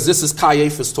himself. Because this is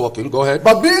Caiaphas talking. Go ahead.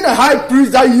 But being a high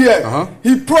priest that year,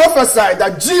 he prophesied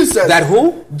that Jesus. That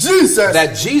who? Jesus.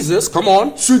 That Jesus, come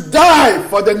on. Should die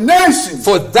for the nation.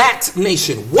 For that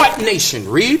nation. What nation?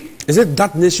 Read. Is it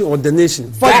that nation or the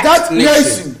nation? For that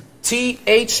nation.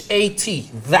 T-H-A-T.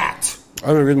 That.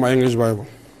 Let me read my English Bible.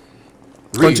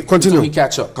 Read. Continue. We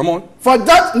catch up. Come on. For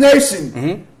that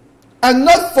nation. And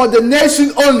not for the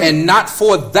nation only. And not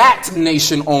for that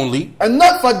nation only. And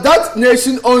not for that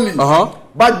nation only.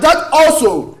 But that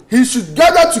also he should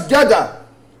gather together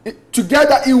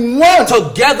in one.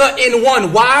 Together in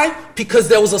one. Why? Because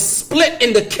there was a split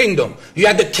in the kingdom. You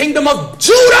had the kingdom of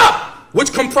Judah,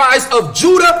 which comprised of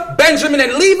Judah, Benjamin,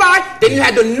 and Levi. Then you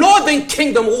had the northern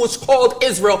kingdom, who was called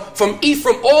Israel, from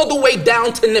Ephraim all the way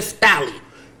down to Naphtali.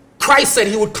 Christ said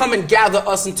he would come and gather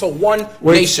us into one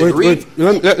nation. Read.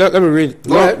 Let me read.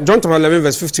 John chapter 11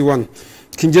 verse 51.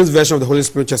 King James version of the Holy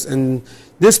Scriptures. And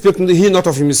they spake he not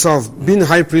of himself, being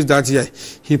high priest that year.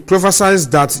 He prophesied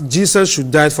that Jesus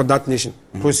should die for that nation.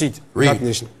 Proceed. Read. That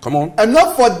nation. Come on. And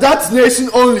not for that nation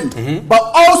only, but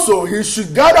also he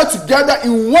should gather together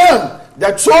in one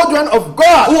the children of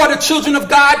God. Who are the children of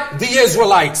God? The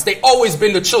Israelites. They always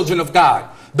been the children of God.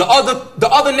 The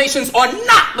other nations are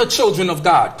not the children of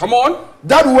God. Come on.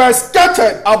 That were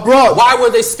scattered abroad. Why were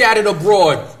they scattered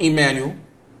abroad, Emmanuel?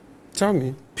 Tell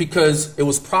me. Because it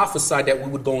was prophesied that we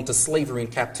would go into slavery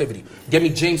and captivity. Give me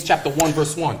James chapter 1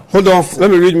 verse 1. Hold on.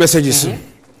 Let me read messages.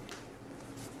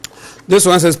 This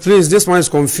one says, please, this one is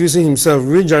confusing himself.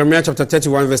 Read Jeremiah chapter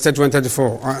 31 verse 31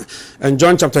 34. And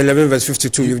John chapter 11 verse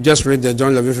 52. You've just read the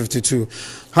John 11 52.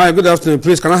 Hi, good afternoon.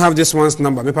 Please, can I have this one's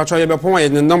number? Me patro yebe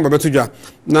pon the number betuja.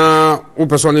 Na o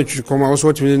person come also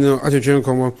what me attitude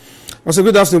come. Also,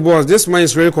 good afternoon, boss. This man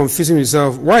is really confusing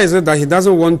himself. Why is it that he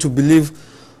doesn't want to believe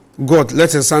God,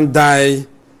 let his son die?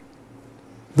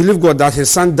 Believe God that his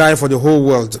son died for the whole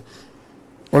world.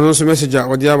 Or also messenger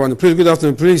or the other one. Please, good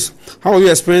afternoon, please. How will you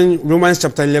explain Romans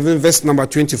chapter 11, verse number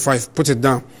 25? Put it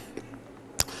down.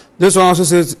 This one also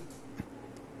says,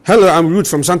 hello, I'm Ruth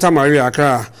from Santa Maria,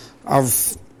 Accra. I've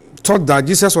thought that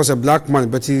Jesus was a black man,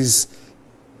 but I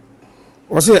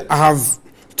have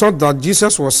thought that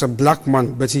Jesus was a black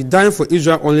man, but he died for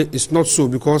Israel only. It's not so,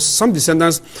 because some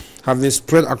descendants have been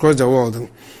spread across the world.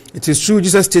 It is true,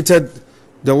 Jesus stated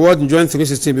the word in John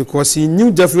 3:16 because he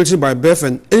knew definitely by birth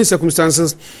and any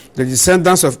circumstances the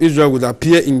descendants of Israel would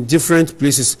appear in different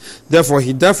places. Therefore,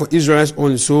 he died for Israelites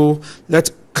only. So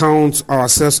let's count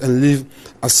ourselves and live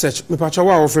as such. Yes,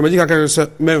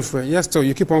 still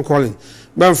you keep on calling.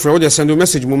 They send a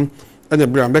message, mum, and a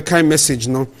brand. Make kind message,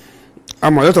 no.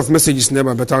 I'm a lot of messages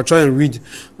never, but I'll try and read.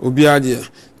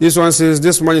 This one says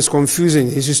this man is confusing.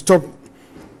 He should stop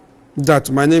that.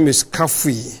 My name is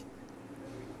Kafui.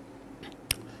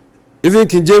 Even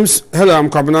King James, hello, I'm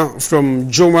Kabana from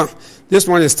Joma. This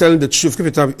one is telling the truth. Keep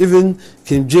it up. Even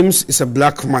King James is a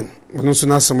black man. Good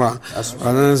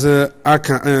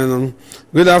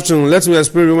afternoon. Let me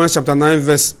explain Romans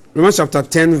chapter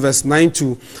 10, verse 9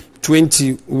 to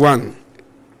 21.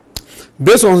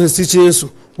 Based on his teachings,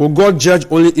 will God judge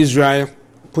only Israel?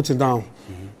 Put it down.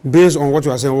 Based on what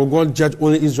you are saying, will God judge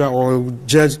only Israel or will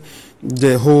judge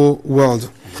the whole world?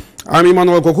 I'm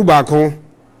Emmanuel Kokubako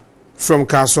from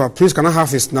Kaswa. Please, can I have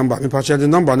his number? Me purchase the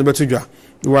number.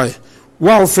 Why?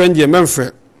 Wow, friend, your man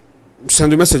friend.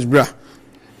 Send a message, bruh.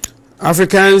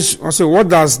 Africans also, what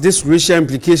does this racial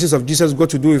implications of Jesus got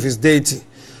to do with his deity?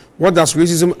 What does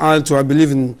racism add to our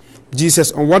belief in Jesus?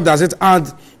 And what does it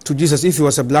add to Jesus if he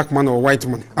was a black man or a white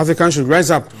man? Africans should rise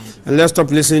up and let's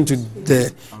stop listening to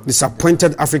the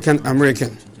disappointed African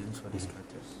American.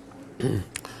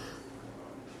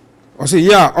 Also,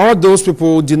 yeah, all those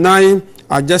people denying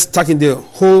are just stuck in the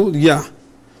hole. Yeah,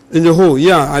 in the hole.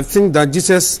 Yeah, I think that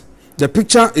Jesus, the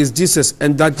picture is Jesus,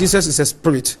 and that Jesus is a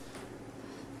spirit.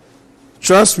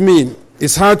 Trust me,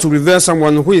 it's hard to reverse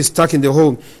someone who is stuck in the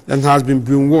hole and has been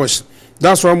brainwashed.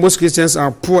 That's why most Christians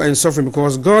are poor and suffering,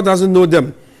 because God doesn't know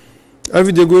them.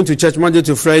 Every day going to church Monday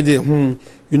to Friday, you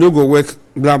know, go work,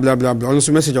 blah blah blah blah.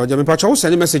 Also message or me pacho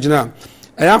send a message now.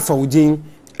 I have for Udin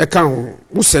account.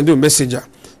 Who send you a message?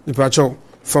 Me pacho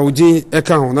for Udin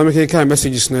account. Now make kind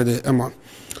messages now there, Emma.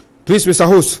 Please, Mr.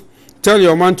 Host, tell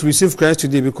your man to receive Christ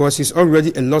today because he's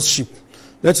already a lost sheep.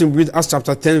 Let him read Acts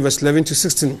chapter 10, verse 11 to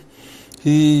 16.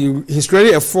 He's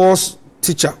really a false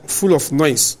teacher, full of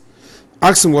noise.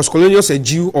 Ask him, was Cornelius a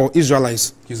Jew or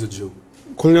Israelites? He's a Jew.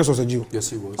 Cornelius was a Jew. Yes,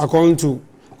 he was. According to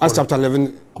Acts chapter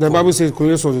 11, the Bible says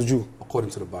Cornelius was a Jew. According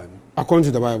to the Bible. According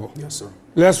to the Bible. Yes, sir.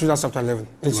 Let's read Acts chapter 11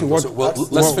 and see what. Well,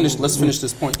 let's finish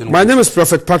this point. Then my name is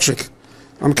Prophet Patrick.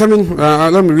 I'm coming.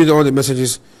 Let me read all the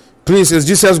messages. Please, is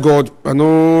Jesus God? I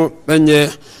know.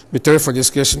 Be terrible for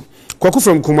discussion. Kwaku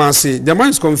from Kumasi. The man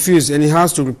is confused and he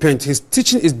has to repent. His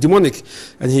teaching is demonic,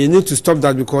 and he needs to stop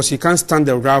that because he can't stand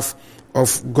the wrath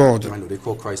of God. I know they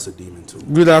call Christ a demon too.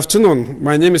 Good afternoon.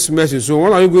 My name is Matthew. So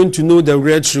when are you going to know the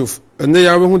real truth? And then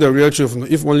you know the real truth,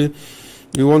 if only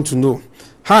you want to know.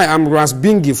 Hi, I'm Ras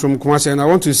Bingi from Kumasi, and I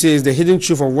want to say is the hidden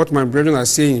truth of what my brethren are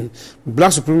saying.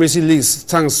 Black supremacy leads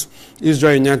thanks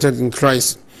Israel united in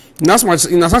Christ. That's much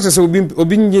in as much as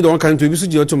obedient on kind to be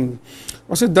so.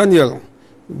 I said Daniel.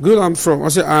 Good, I'm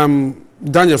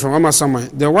Daniel from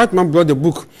Amasamai. The white man brought the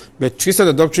book, but twisted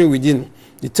the doctrine within.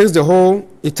 It takes the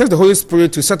Holy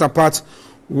Spirit to set apart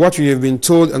what we have been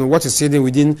told and what is hidden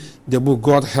within the book.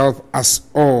 God help us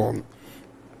all.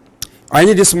 I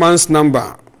need this man's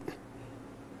number.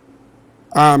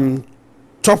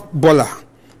 Top baller.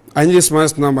 I need this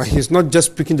man's number. He's not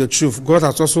just speaking the truth. God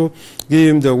has also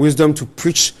given him the wisdom to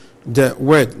preach the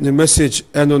word, the message.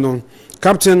 No.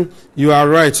 Captain, you are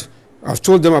right. I've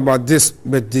told them about this,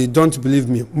 but they don't believe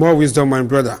me. More wisdom, my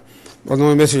brother. But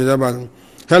no message about.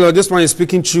 Hello, this man is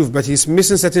speaking truth, but he's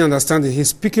missing certain understanding. He's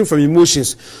speaking from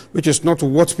emotions, which is not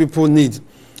what people need.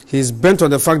 He's bent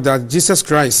on the fact that Jesus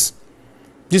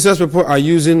people are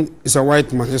using is a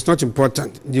white man. It's not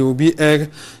important. There will be a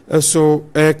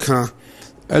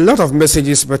lot of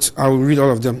messages, but I will read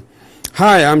all of them.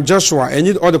 Hi, I'm Joshua. I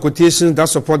need all the quotations that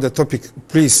support the topic,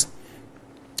 please.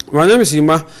 My name is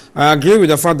Ima. I agree with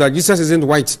the fact that Jesus isn't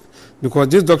white because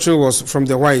this doctrine was from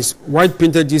the whites. White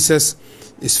painted Jesus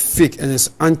is fake and is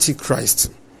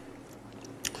antichrist.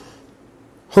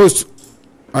 Host,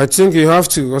 I think you have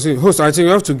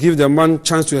to give the man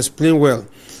chance to explain well.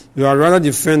 You are rather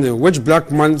defending which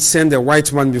black man sent the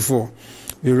white man before.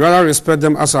 You rather respect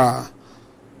them as a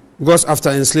goes after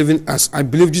enslaving us. I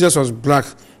believe Jesus was black.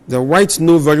 The whites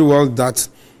know very well that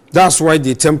that's why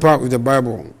they tamper with the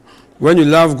Bible. When you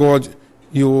love God,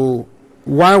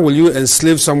 why will you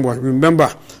enslave someone?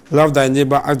 Remember, love thy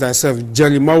neighbor as thyself.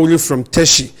 Jerry Mauli from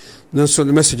Teshi. So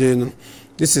the message,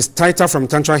 this is Taita from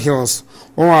Tantra Hills.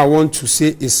 All I want to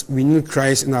say is we need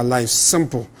Christ in our lives.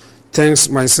 Simple. Thanks,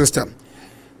 my sister.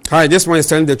 Hi, this one is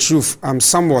telling the truth. I'm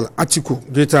Samuel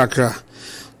Atiku, Greater Accra.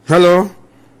 Hello,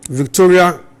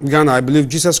 Victoria, Ghana. I believe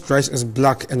Jesus Christ is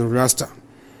black and Rasta.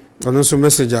 And also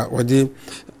messenger or the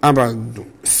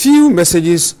few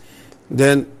messages,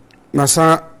 then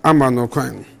Masa Amano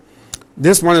Coin.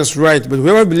 This one is right, but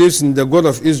whoever believes in the God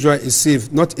of Israel is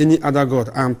saved, not any other God.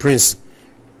 I am Prince.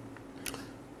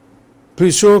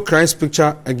 Please show Christ's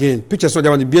picture again. Picture so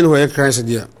that the being where Christ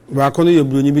there.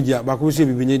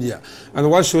 And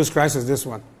what shows Christ is this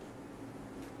one.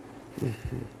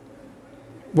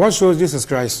 What shows Jesus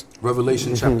Christ?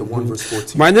 Revelation chapter 1 verse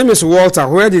 14. My name is Walter.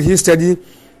 Where did he study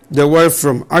the word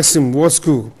from? Ask him what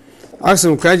school. Ask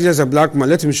him, Christ Jesus a black man.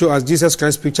 Let him show us Jesus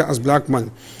Christ's picture as black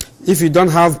man. If you don't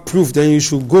have proof, then you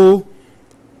should go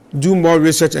do more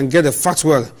research and get the facts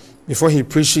well before he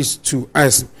preaches to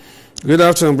us. Good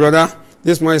afternoon, brother.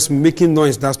 This man is making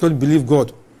noise, does not believe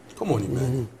God. Come on,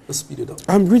 man. Let's speed it up.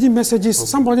 I'm reading messages. Okay.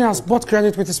 Somebody has bought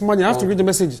credit with his money. I have to read the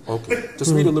messages. Okay.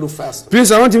 Just read a little faster.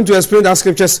 Please, I want him to explain that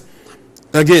scriptures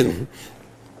again.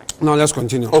 Now let's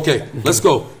continue. Okay, let's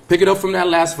go. Pick it up from that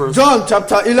last verse. John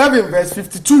chapter 11 verse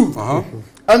 52.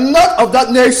 And not of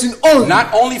that nation only.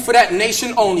 Not only for that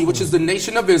nation only, which is the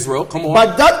nation of Israel. Come on.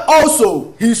 But that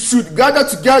also he should gather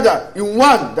together in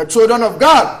one the children of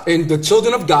God. In the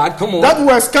children of God, come on. That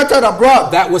were scattered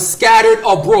abroad. That was scattered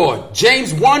abroad.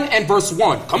 James 1 and verse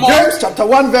 1. Come on. James chapter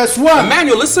 1 verse 1.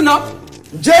 Emmanuel, listen up.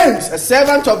 James, a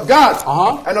servant of God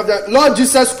and of the Lord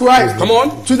Jesus Christ. Come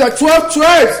on. To the 12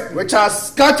 tribes which are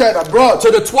scattered abroad.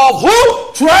 To the 12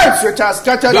 who? Tribes which are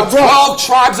scattered abroad. The 12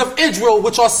 tribes of Israel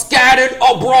which are scattered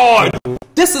abroad.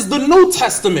 This is the New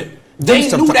Testament. They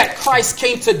knew that Christ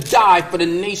came to die for the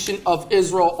nation of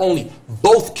Israel only.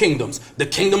 Both kingdoms. The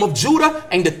kingdom of Judah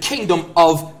and the kingdom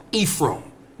of Ephraim.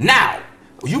 Now,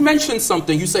 you mentioned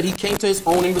something. You said he came to his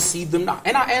own and received them not.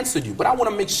 And I answered you. But I want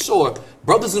to make sure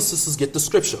brothers and sisters get the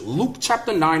scripture. Luke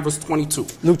chapter 9 verse 22.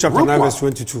 Luke chapter 9 verse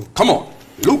 22. Come on.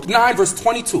 Luke 9 verse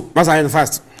 22. What's I in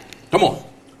fast? Come on.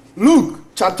 Luke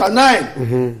chapter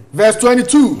 9 verse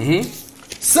 22.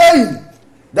 Saying,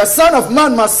 the Son of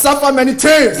Man must suffer many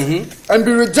things and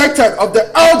be rejected of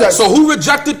the elders. So who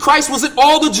rejected Christ? Was it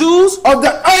all the Jews? Of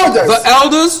the elders. The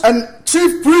elders. And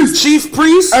chief priests. Chief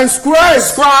priests. And scribes.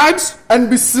 Scribes. And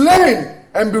be slain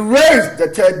and be raised the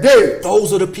third day.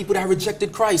 Those are the people that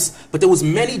rejected Christ. But there was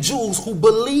many Jews who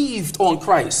believed on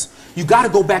Christ. You got to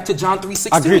go back to John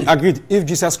 3:16. Agreed. If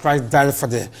Jesus Christ died for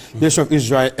the nation of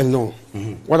Israel alone,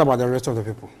 what about the rest of the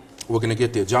people? We're going to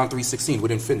get there. John 3:16. We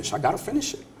didn't finish. I got to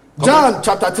finish it. John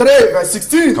chapter 3 verse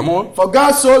 16. Come on. For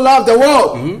God so loved the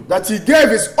world that he gave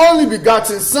his only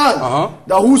begotten son,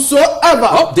 that whosoever.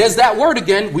 Oh, there's that word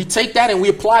again. We take that and we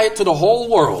apply it to the whole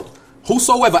world.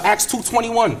 Whosoever. Acts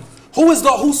 2:21. Who is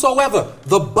the whosoever?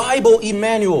 The Bible,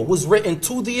 Emmanuel, was written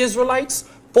to the Israelites,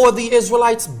 for the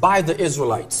Israelites, by the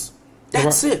Israelites.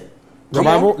 That's it. The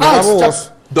Bible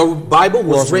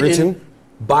was written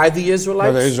by the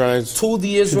Israelites, to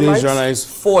the Israelites,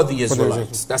 for the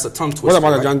Israelites. That's a tongue twister.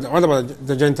 What about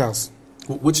the Gentiles?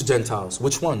 Which Gentiles?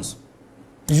 Which ones?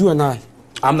 You and I.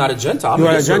 I'm not a Gentile. You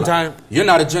are a Gentile. You're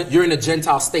not a You're in a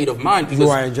Gentile state of mind because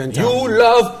you are a Gentile. You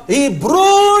love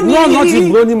Hebroni. No, not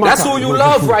Hebroni. That's who you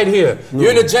love right here. No.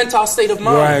 You're in a Gentile state of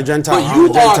mind. You are a Gentile. But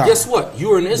you are, guess what?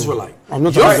 You're an Israelite. I'm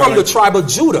not You're from the tribe of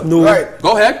Judah. No. Right.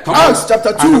 Go ahead. Come Acts on.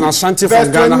 chapter 2, I'm an Ashanti verse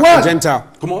from Ghana, 21. a Gentile.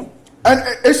 Come on. And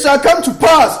it shall come to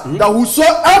pass that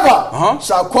whosoever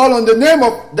shall call on the name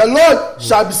of the Lord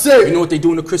shall be saved. You know what they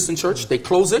do in the Christian church? They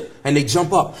close it and they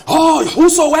jump up. Oh,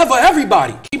 whosoever,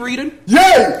 everybody. Keep reading.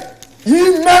 Yea,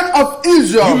 ye men of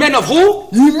Israel. You men of who?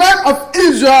 Ye men of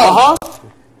Israel.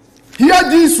 Hear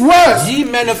these words. Ye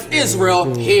men of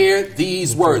Israel, hear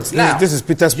these words. Now, this is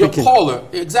Peter speaking. Your caller,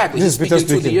 exactly. This is Peter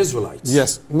speaking to the Israelites.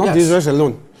 Yes, not the Israelites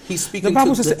alone. He's speaking the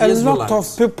Bible to says the Israelites. A lot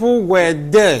of people were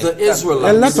there. The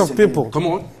Israelites. A lot of people. Come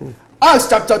on. Acts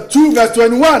chapter 2 verse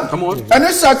 21. Come on. And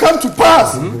it shall come to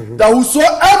pass that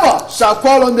whosoever shall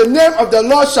call on the name of the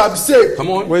Lord shall be saved.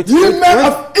 Come on. Ye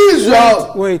men of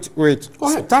Israel. Wait. Go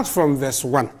ahead. Start from verse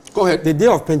 1. Go ahead. The day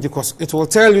of Pentecost. It will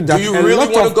tell you that do you really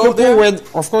lot want of to go people there? were,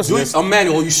 of course, yes.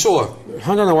 Emmanuel, you sure?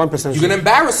 101%. You're going to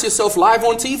embarrass yourself live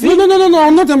on TV? No,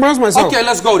 I'm not embarrassing myself. Okay,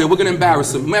 let's go there. We're going to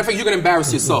embarrass him. Matter of fact, you're going to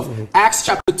embarrass yourself. Acts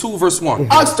chapter 2 verse 1.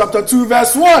 Acts chapter 2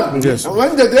 verse 1. Yes. And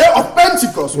when the day of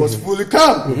Pentecost was fully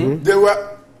come, they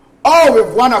were all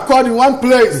with one accord in one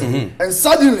place. And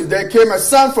suddenly there came a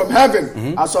sound from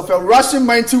heaven as of a rushing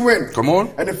mighty wind. Come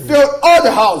on. And it filled all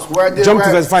the house where they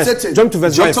were sitting. Jump to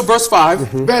verse 5.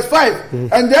 Verse 5.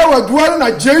 And they were dwelling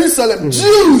at Jerusalem.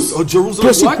 Jews. Oh,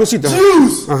 Jerusalem. Proceed.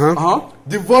 Jews.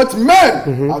 Devout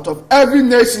men out of every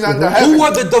nation under heaven. Who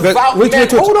were the devout men?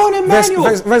 Hold on,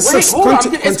 Emmanuel. Verse 6. Hold on.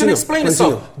 It's going to explain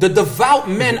itself. The devout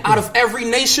men out of every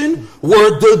nation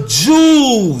were the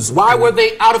Jews. Why were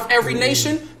they out of every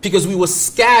nation? Because we were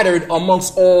scattered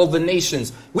amongst all the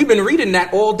nations. We've been reading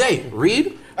that all day.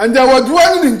 Read. And they were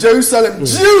dwelling in Jerusalem,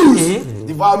 Jews,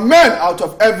 devout men out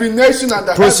of every nation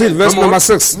under Proceed, heaven. verse number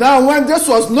 6. Now when this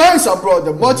was noised abroad,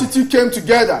 the multitude came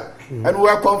together and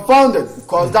were confounded,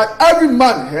 because that every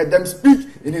man heard them speak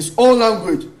in his own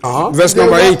language. Verse they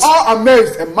number were 8. all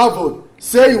amazed and marveled,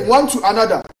 saying one to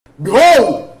another,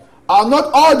 Behold, are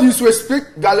not all these who speak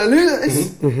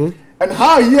Galileans? And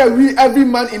how hear we every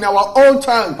man in our own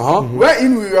tongue,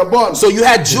 wherein we were born? So you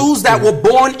had Jews that were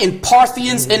born in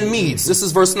Parthians and Medes. This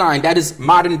is verse 9. That is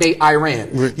modern day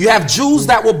Iran. You have Jews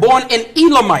that were born in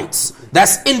Elamites.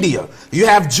 That's India. You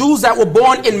have Jews that were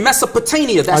born in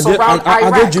Mesopotamia. That's around Iraq.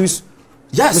 Are they Jews?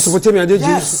 Yes. Mesopotamia, are they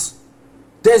Jews?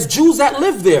 There's Jews that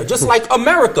live there, just like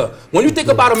America. When you think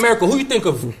about America, who you think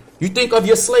of? You think of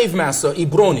your slave master,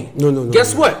 Ibroni. No.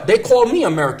 Guess what? They call me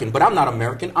American, but I'm not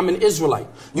American. I'm an Israelite.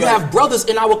 You have brothers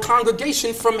in our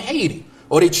congregation from Haiti.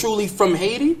 Are they truly from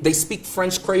Haiti? They speak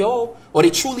French Creole. Are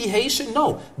they truly Haitian?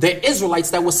 No. They're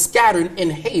Israelites that were scattered in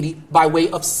Haiti by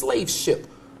way of slave ship.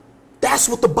 That's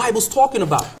what the Bible's talking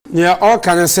about. Yeah, all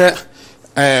can I say,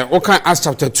 all can Acts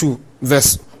chapter 2,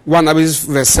 verse 1,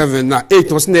 verse 7, now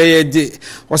 8, wasn't a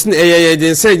day,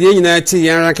 they said, United,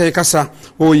 Yanaka Casa,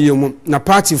 or you, na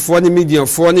party for the medium,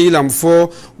 for the Elam,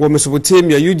 for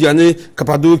Mesopotamia, Judea,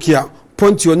 Cappadocia,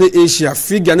 Pontione, Asia,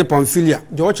 Phrygia, and Pamphylia.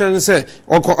 The Ocean said,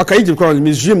 or Egypt,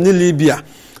 Museum, Libya,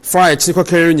 fire, Chico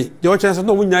Carini. The Ocean said,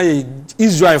 no, we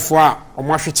Israel for or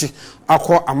Mashiti,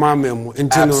 Aqua Amamem,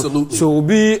 and absolutely. So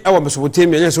be our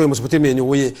Mesopotamia, yes, Mesopotamia,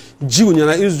 anyway,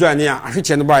 Junior, Israel, a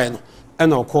Christian Bayern.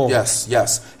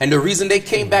 Yes. And the reason they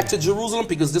came back to Jerusalem,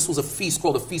 because this was a feast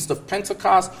called the Feast of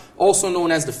Pentecost, also known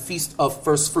as the Feast of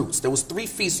First Fruits. There was 3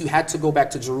 feasts you had to go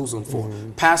back to Jerusalem for.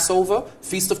 Passover,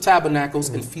 Feast of Tabernacles,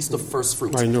 and Feast of First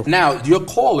Fruits. Now, your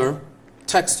caller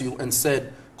texted you and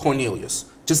said, Cornelius.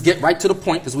 Just get right to the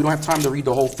point, because we don't have time to read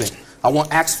the whole thing. I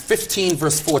want Acts 15,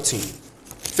 verse 14.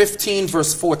 15,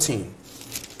 verse 14.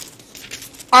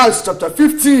 Acts chapter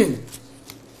 15,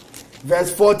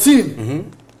 verse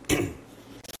 14.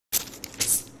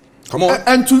 Come on.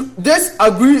 And to this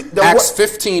agree the Acts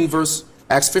 15 verse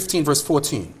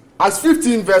 14. Acts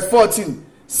 15 verse 14.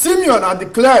 Simeon had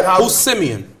declared how. Who's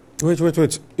Simeon? Wait.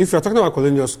 If you're talking about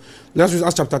Cornelius, let's read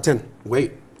Acts chapter 10.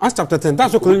 Wait. Acts chapter 10.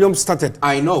 That's where Cornelius started.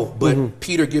 I know, but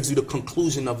Peter gives you the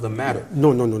conclusion of the matter.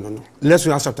 No. Let's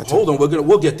read Acts chapter 10. Hold on,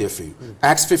 we'll get there for you.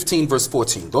 Acts 15 verse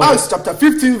 14. Go ahead. Acts chapter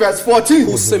 15 verse 14.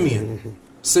 Who's Simeon?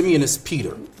 Simeon is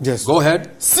Peter. Yes. Go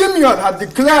ahead. Simeon had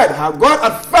declared how God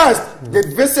at first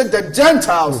did visit the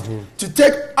Gentiles to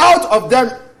take out of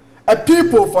them a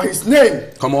people for his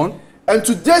name. Come on. And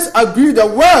to this agree the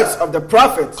words of the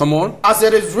prophets. Come on. As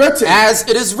it is written. As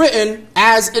it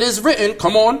is written.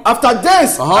 Come on. After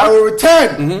this I will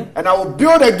return and I will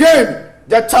build again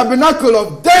the tabernacle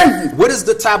of David. What is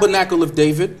the tabernacle of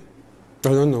David? I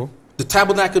don't know. The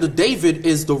tabernacle of David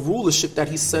is the rulership that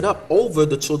he set up over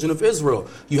the children of Israel.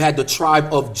 You had the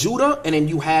tribe of Judah, and then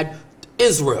you had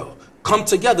Israel. Come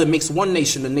together, makes one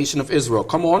nation, the nation of Israel.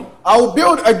 Come on. I will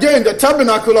build again the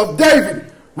tabernacle of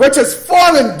David, which has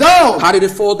fallen down. How did it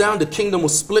fall down? The kingdom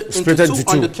was split into two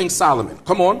under King Solomon.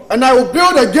 Come on. And I will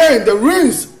build again the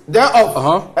ruins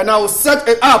thereof, and I will set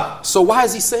it up. So why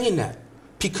is he saying that?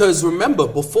 Because remember,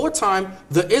 before time,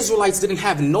 the Israelites didn't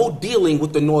have no dealing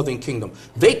with the northern kingdom.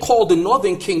 They called the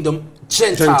northern kingdom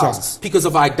Gentiles because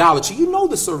of idolatry. You know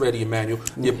this already, Emmanuel.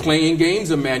 You're playing games,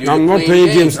 Emmanuel. I'm not playing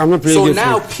games. I'm not playing games. So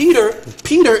now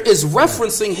Peter is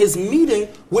referencing his meeting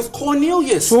with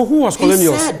Cornelius. So who was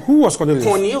Cornelius? Who was Cornelius?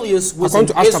 Cornelius was an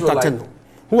Israelite.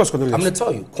 Who was Cornelius? I'm going to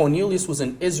tell you. Cornelius was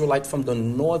an Israelite from the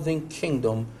northern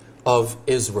kingdom of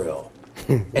Israel.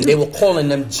 And they were calling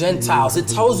them Gentiles. It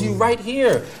tells you right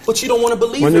here, but you don't want to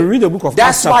believe when it. you read the book of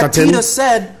That's Acts, why Peter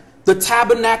said the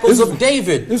tabernacles of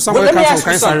David. If somebody comes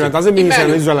from Israel, doesn't mean he's an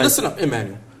Israelite. Listen up,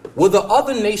 Emmanuel. Were the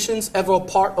other nations ever a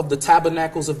part of the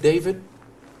tabernacles of David?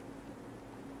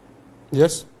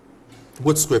 Yes.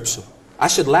 What scripture? I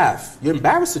should laugh. You're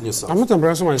embarrassing yourself. I'm not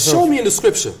embarrassing myself. Show me in the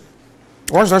scripture.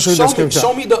 What should I show you the scripture?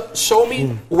 Show me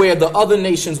where the other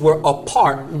nations were a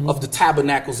part of the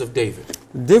tabernacles of David.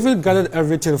 David gathered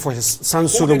everything for his son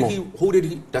Solomon. Who did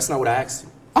he? That's not what I asked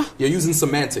you. You're using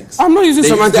semantics. I'm not using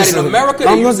semantics. Use that in America,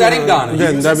 they use that in Ghana.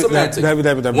 You're using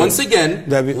semantics. Once again,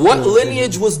 what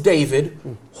lineage was David?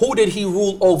 Who did he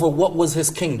rule over? What was his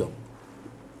kingdom?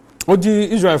 What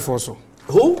the Israel force?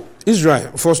 Who?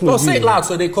 Israel force. No, say it loud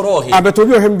so they could all hear.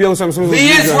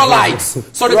 The Israelites.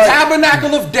 So the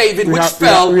tabernacle of David, which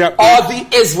fell, are the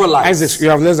Israelites. Isaac, you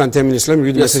have less than 10 minutes. Let me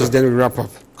read the message, then we wrap up.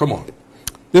 Come on.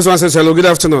 This one says, hello, good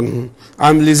afternoon.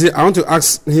 I'm Lizzie. I want to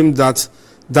ask him that,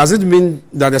 does it mean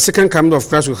that the second coming of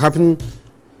Christ will happen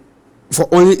for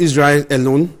only Israel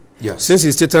alone? Yes. Since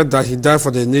he stated that he died for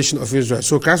the nation of Israel.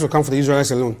 So Christ will come for the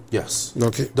Israelites alone? Yes.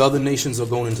 Okay. The other nations are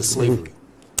going into slavery.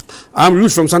 I'm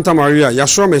Ruth from Santa Maria.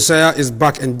 Yahshua Messiah is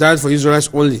back and died for Israelites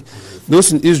only.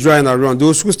 Those in Israel and around,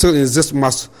 those who still insist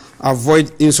must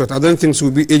avoid insult. I don't think so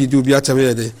will be able to be at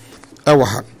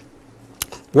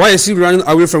why is he running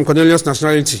away from Cornelius'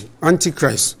 nationality?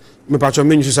 Antichrist.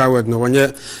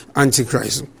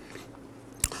 Antichrist.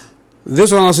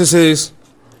 This one also says,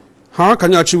 how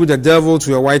can you attribute the devil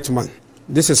to a white man?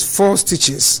 This is false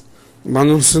teachings.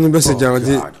 These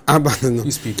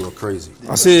people are crazy.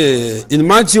 I say in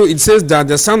Matthew it says that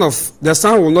the son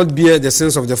will not bear the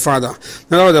sins of the father,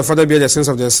 neither will the father bear the sins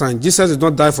of the son. Jesus did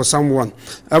not die for someone.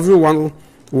 Everyone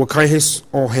will carry his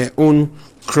or her own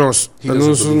cross. He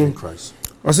doesn't believe in Christ.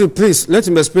 I say, please let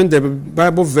him explain the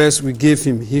Bible verse we gave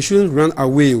him. He shouldn't run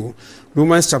away.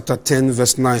 Romans chapter 10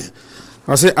 verse 9.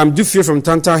 I say, I'm Duffier from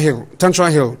Tantra Hill.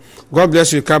 God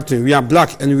bless you, Captain. We are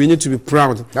black and we need to be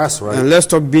proud. That's right. And let's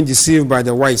stop being deceived by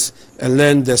the whites and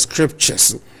learn the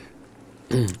scriptures.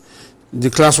 The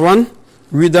class 1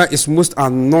 reader is most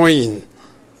annoying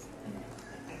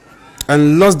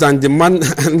and lost than the man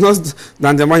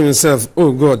himself.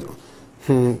 Oh God.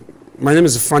 My name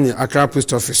is Fanny, Accra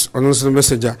Post Office. Announce the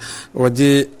messenger or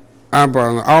the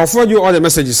I'll forward you all the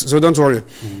messages, so don't worry.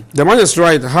 The man is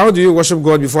right. How do you worship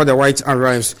God before the white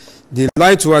arrives? They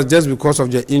lie to us just because of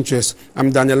their interest.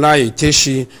 I'm Danielai,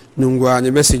 Teshi, Nungwa,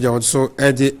 the messenger also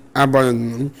Eddie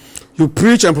Aban. You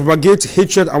preach and propagate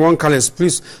hatred among colors.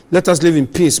 Please let us live in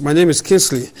peace. My name is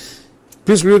Kingsley.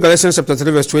 Please read Galatians chapter 3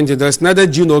 verse 20. There is neither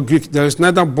Jew nor Greek. There is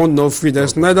neither bond nor free. There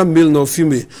is neither male nor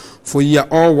female. For ye are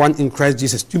all one in Christ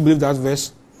Jesus. Do you believe that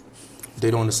verse? They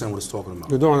don't understand what it's talking about.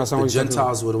 They don't understand the what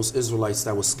Gentiles were those Israelites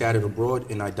that were scattered abroad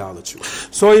in idolatry.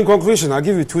 So in conclusion, I'll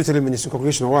give you 2-3 minutes. In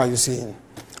conclusion, what are you saying?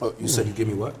 Oh, you said you give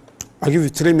me what? I'll give you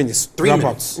 3 minutes. 3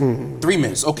 minutes. 3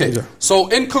 minutes. Okay. Yeah. So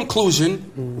in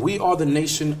conclusion, we are the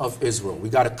nation of Israel. We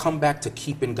got to come back to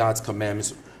keeping God's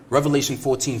commandments. Revelation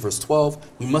 14 verse 12,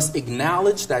 we must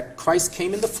acknowledge that Christ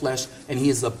came in the flesh and he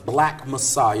is the black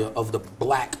Messiah of the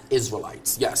black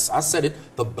Israelites. Yes, I said it,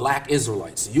 the black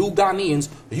Israelites. You Ghanaians,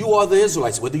 you are the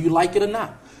Israelites, whether you like it or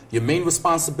not. Your main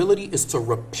responsibility is to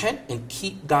repent and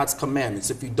keep God's commandments.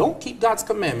 If you don't keep God's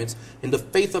commandments in the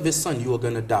faith of his son, you are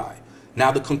going to die.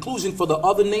 Now the conclusion for the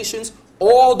other nations,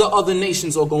 all the other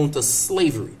nations are going to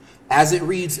slavery. As it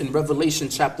reads in Revelation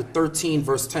chapter 13,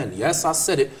 verse 10. Yes, I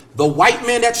said it. The white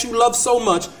man that you love so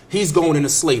much, he's going into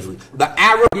slavery. The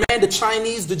Arab man, the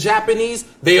Chinese, the Japanese,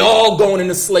 they all going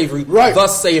into slavery. Right.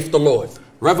 Thus saith the Lord.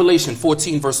 Revelation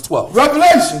 14, verse 12.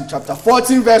 Revelation chapter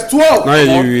 14, verse 12.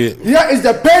 Here is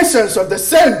the patience of the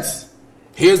saints.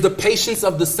 Here's the patience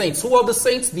of the saints. Who are the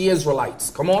saints? The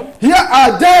Israelites. Come on. Here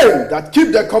are they that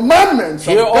keep the commandments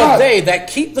of God. Here are they that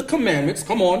keep the commandments.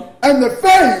 Come on. And the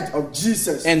faith of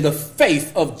Jesus. And the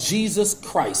faith of Jesus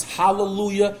Christ.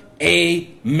 Hallelujah.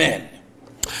 Amen.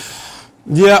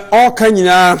 Yeah, all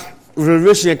Kenya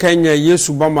revelation Kenya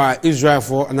Yesu Bama Israel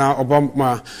for now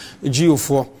Obama Jew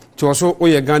for to also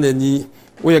Oye Ghana ni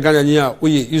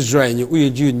Oye Israel Oye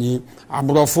Jew ni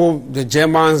Abrofo, the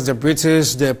Germans, the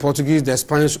British, the Portuguese, the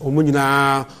Spanish,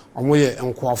 Omunina, Omoye,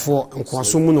 and Quafo, and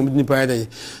Quasumun, Omnipade,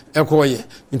 Ekoye,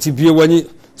 into Biwani,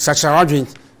 such a radrin,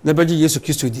 nobody used to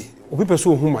kiss to thee.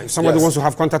 Somebody wants to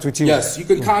have contact with you. Yes, you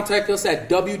can contact us at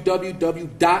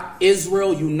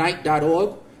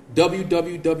www.israelunite.org.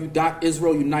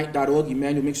 www.israelunite.org.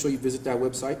 Emmanuel, make sure you visit that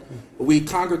website. We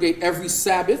congregate every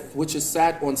Sabbath, which is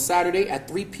on Saturday at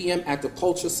 3 p.m. at the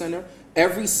Culture Center.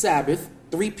 Every Sabbath,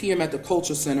 3 p.m. at the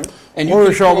Culture Center. And you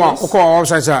can call us.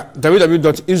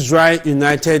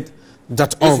 www.israelunited.org.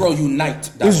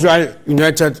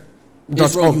 Israelunited.org.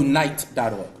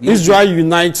 Israelunite.org.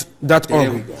 Israelunite.org.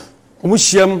 There we go.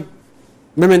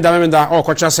 Memenda or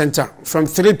Culture Center from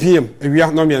 3 p.m.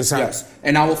 Yes.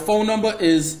 And our phone number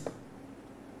is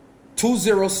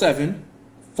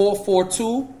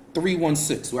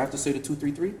 207-442-316. Do I have to say the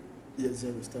 233? Yes,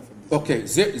 zero stuff. Okay,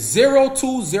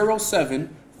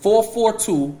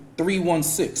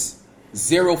 0207-442-316.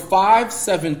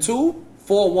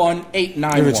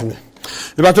 0572-41891.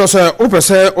 About us, open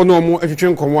say, oh no more, if you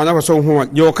drink on one ever so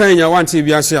home. Your kind, your one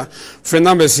TV, for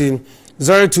numbers in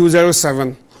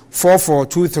 0207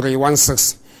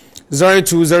 442316.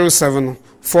 0207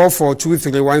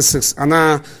 442316 and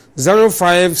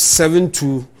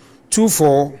 0572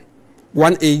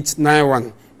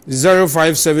 241891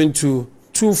 0572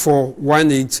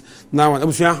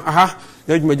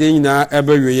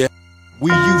 241891.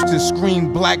 We used to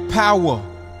scream black power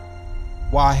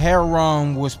while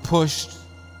heroin was pushed,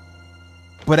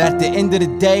 but at the end of the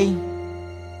day,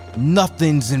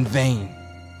 nothing's in vain.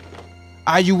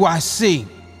 IUIC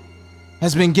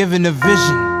has been given a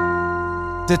vision.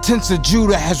 The tents of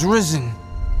Judah has risen.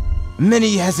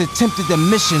 Many has attempted the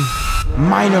mission.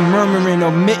 Minor murmuring,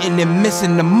 omitting, and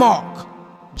missing the mark.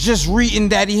 Just reading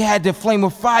that he had the flame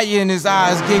of fire in his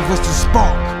eyes gave us the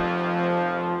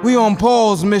spark. We on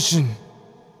Paul's mission.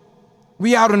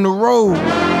 We out on the road.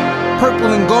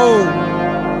 Purple and gold.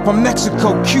 From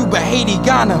Mexico, Cuba, Haiti,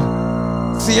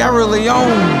 Ghana, Sierra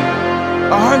Leone.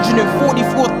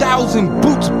 144,000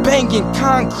 boots banging,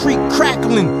 concrete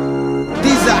crackling.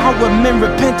 These are our men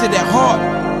repented at heart.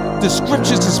 The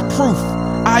scriptures is proof.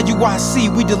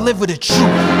 IUIC, we deliver the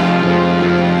truth.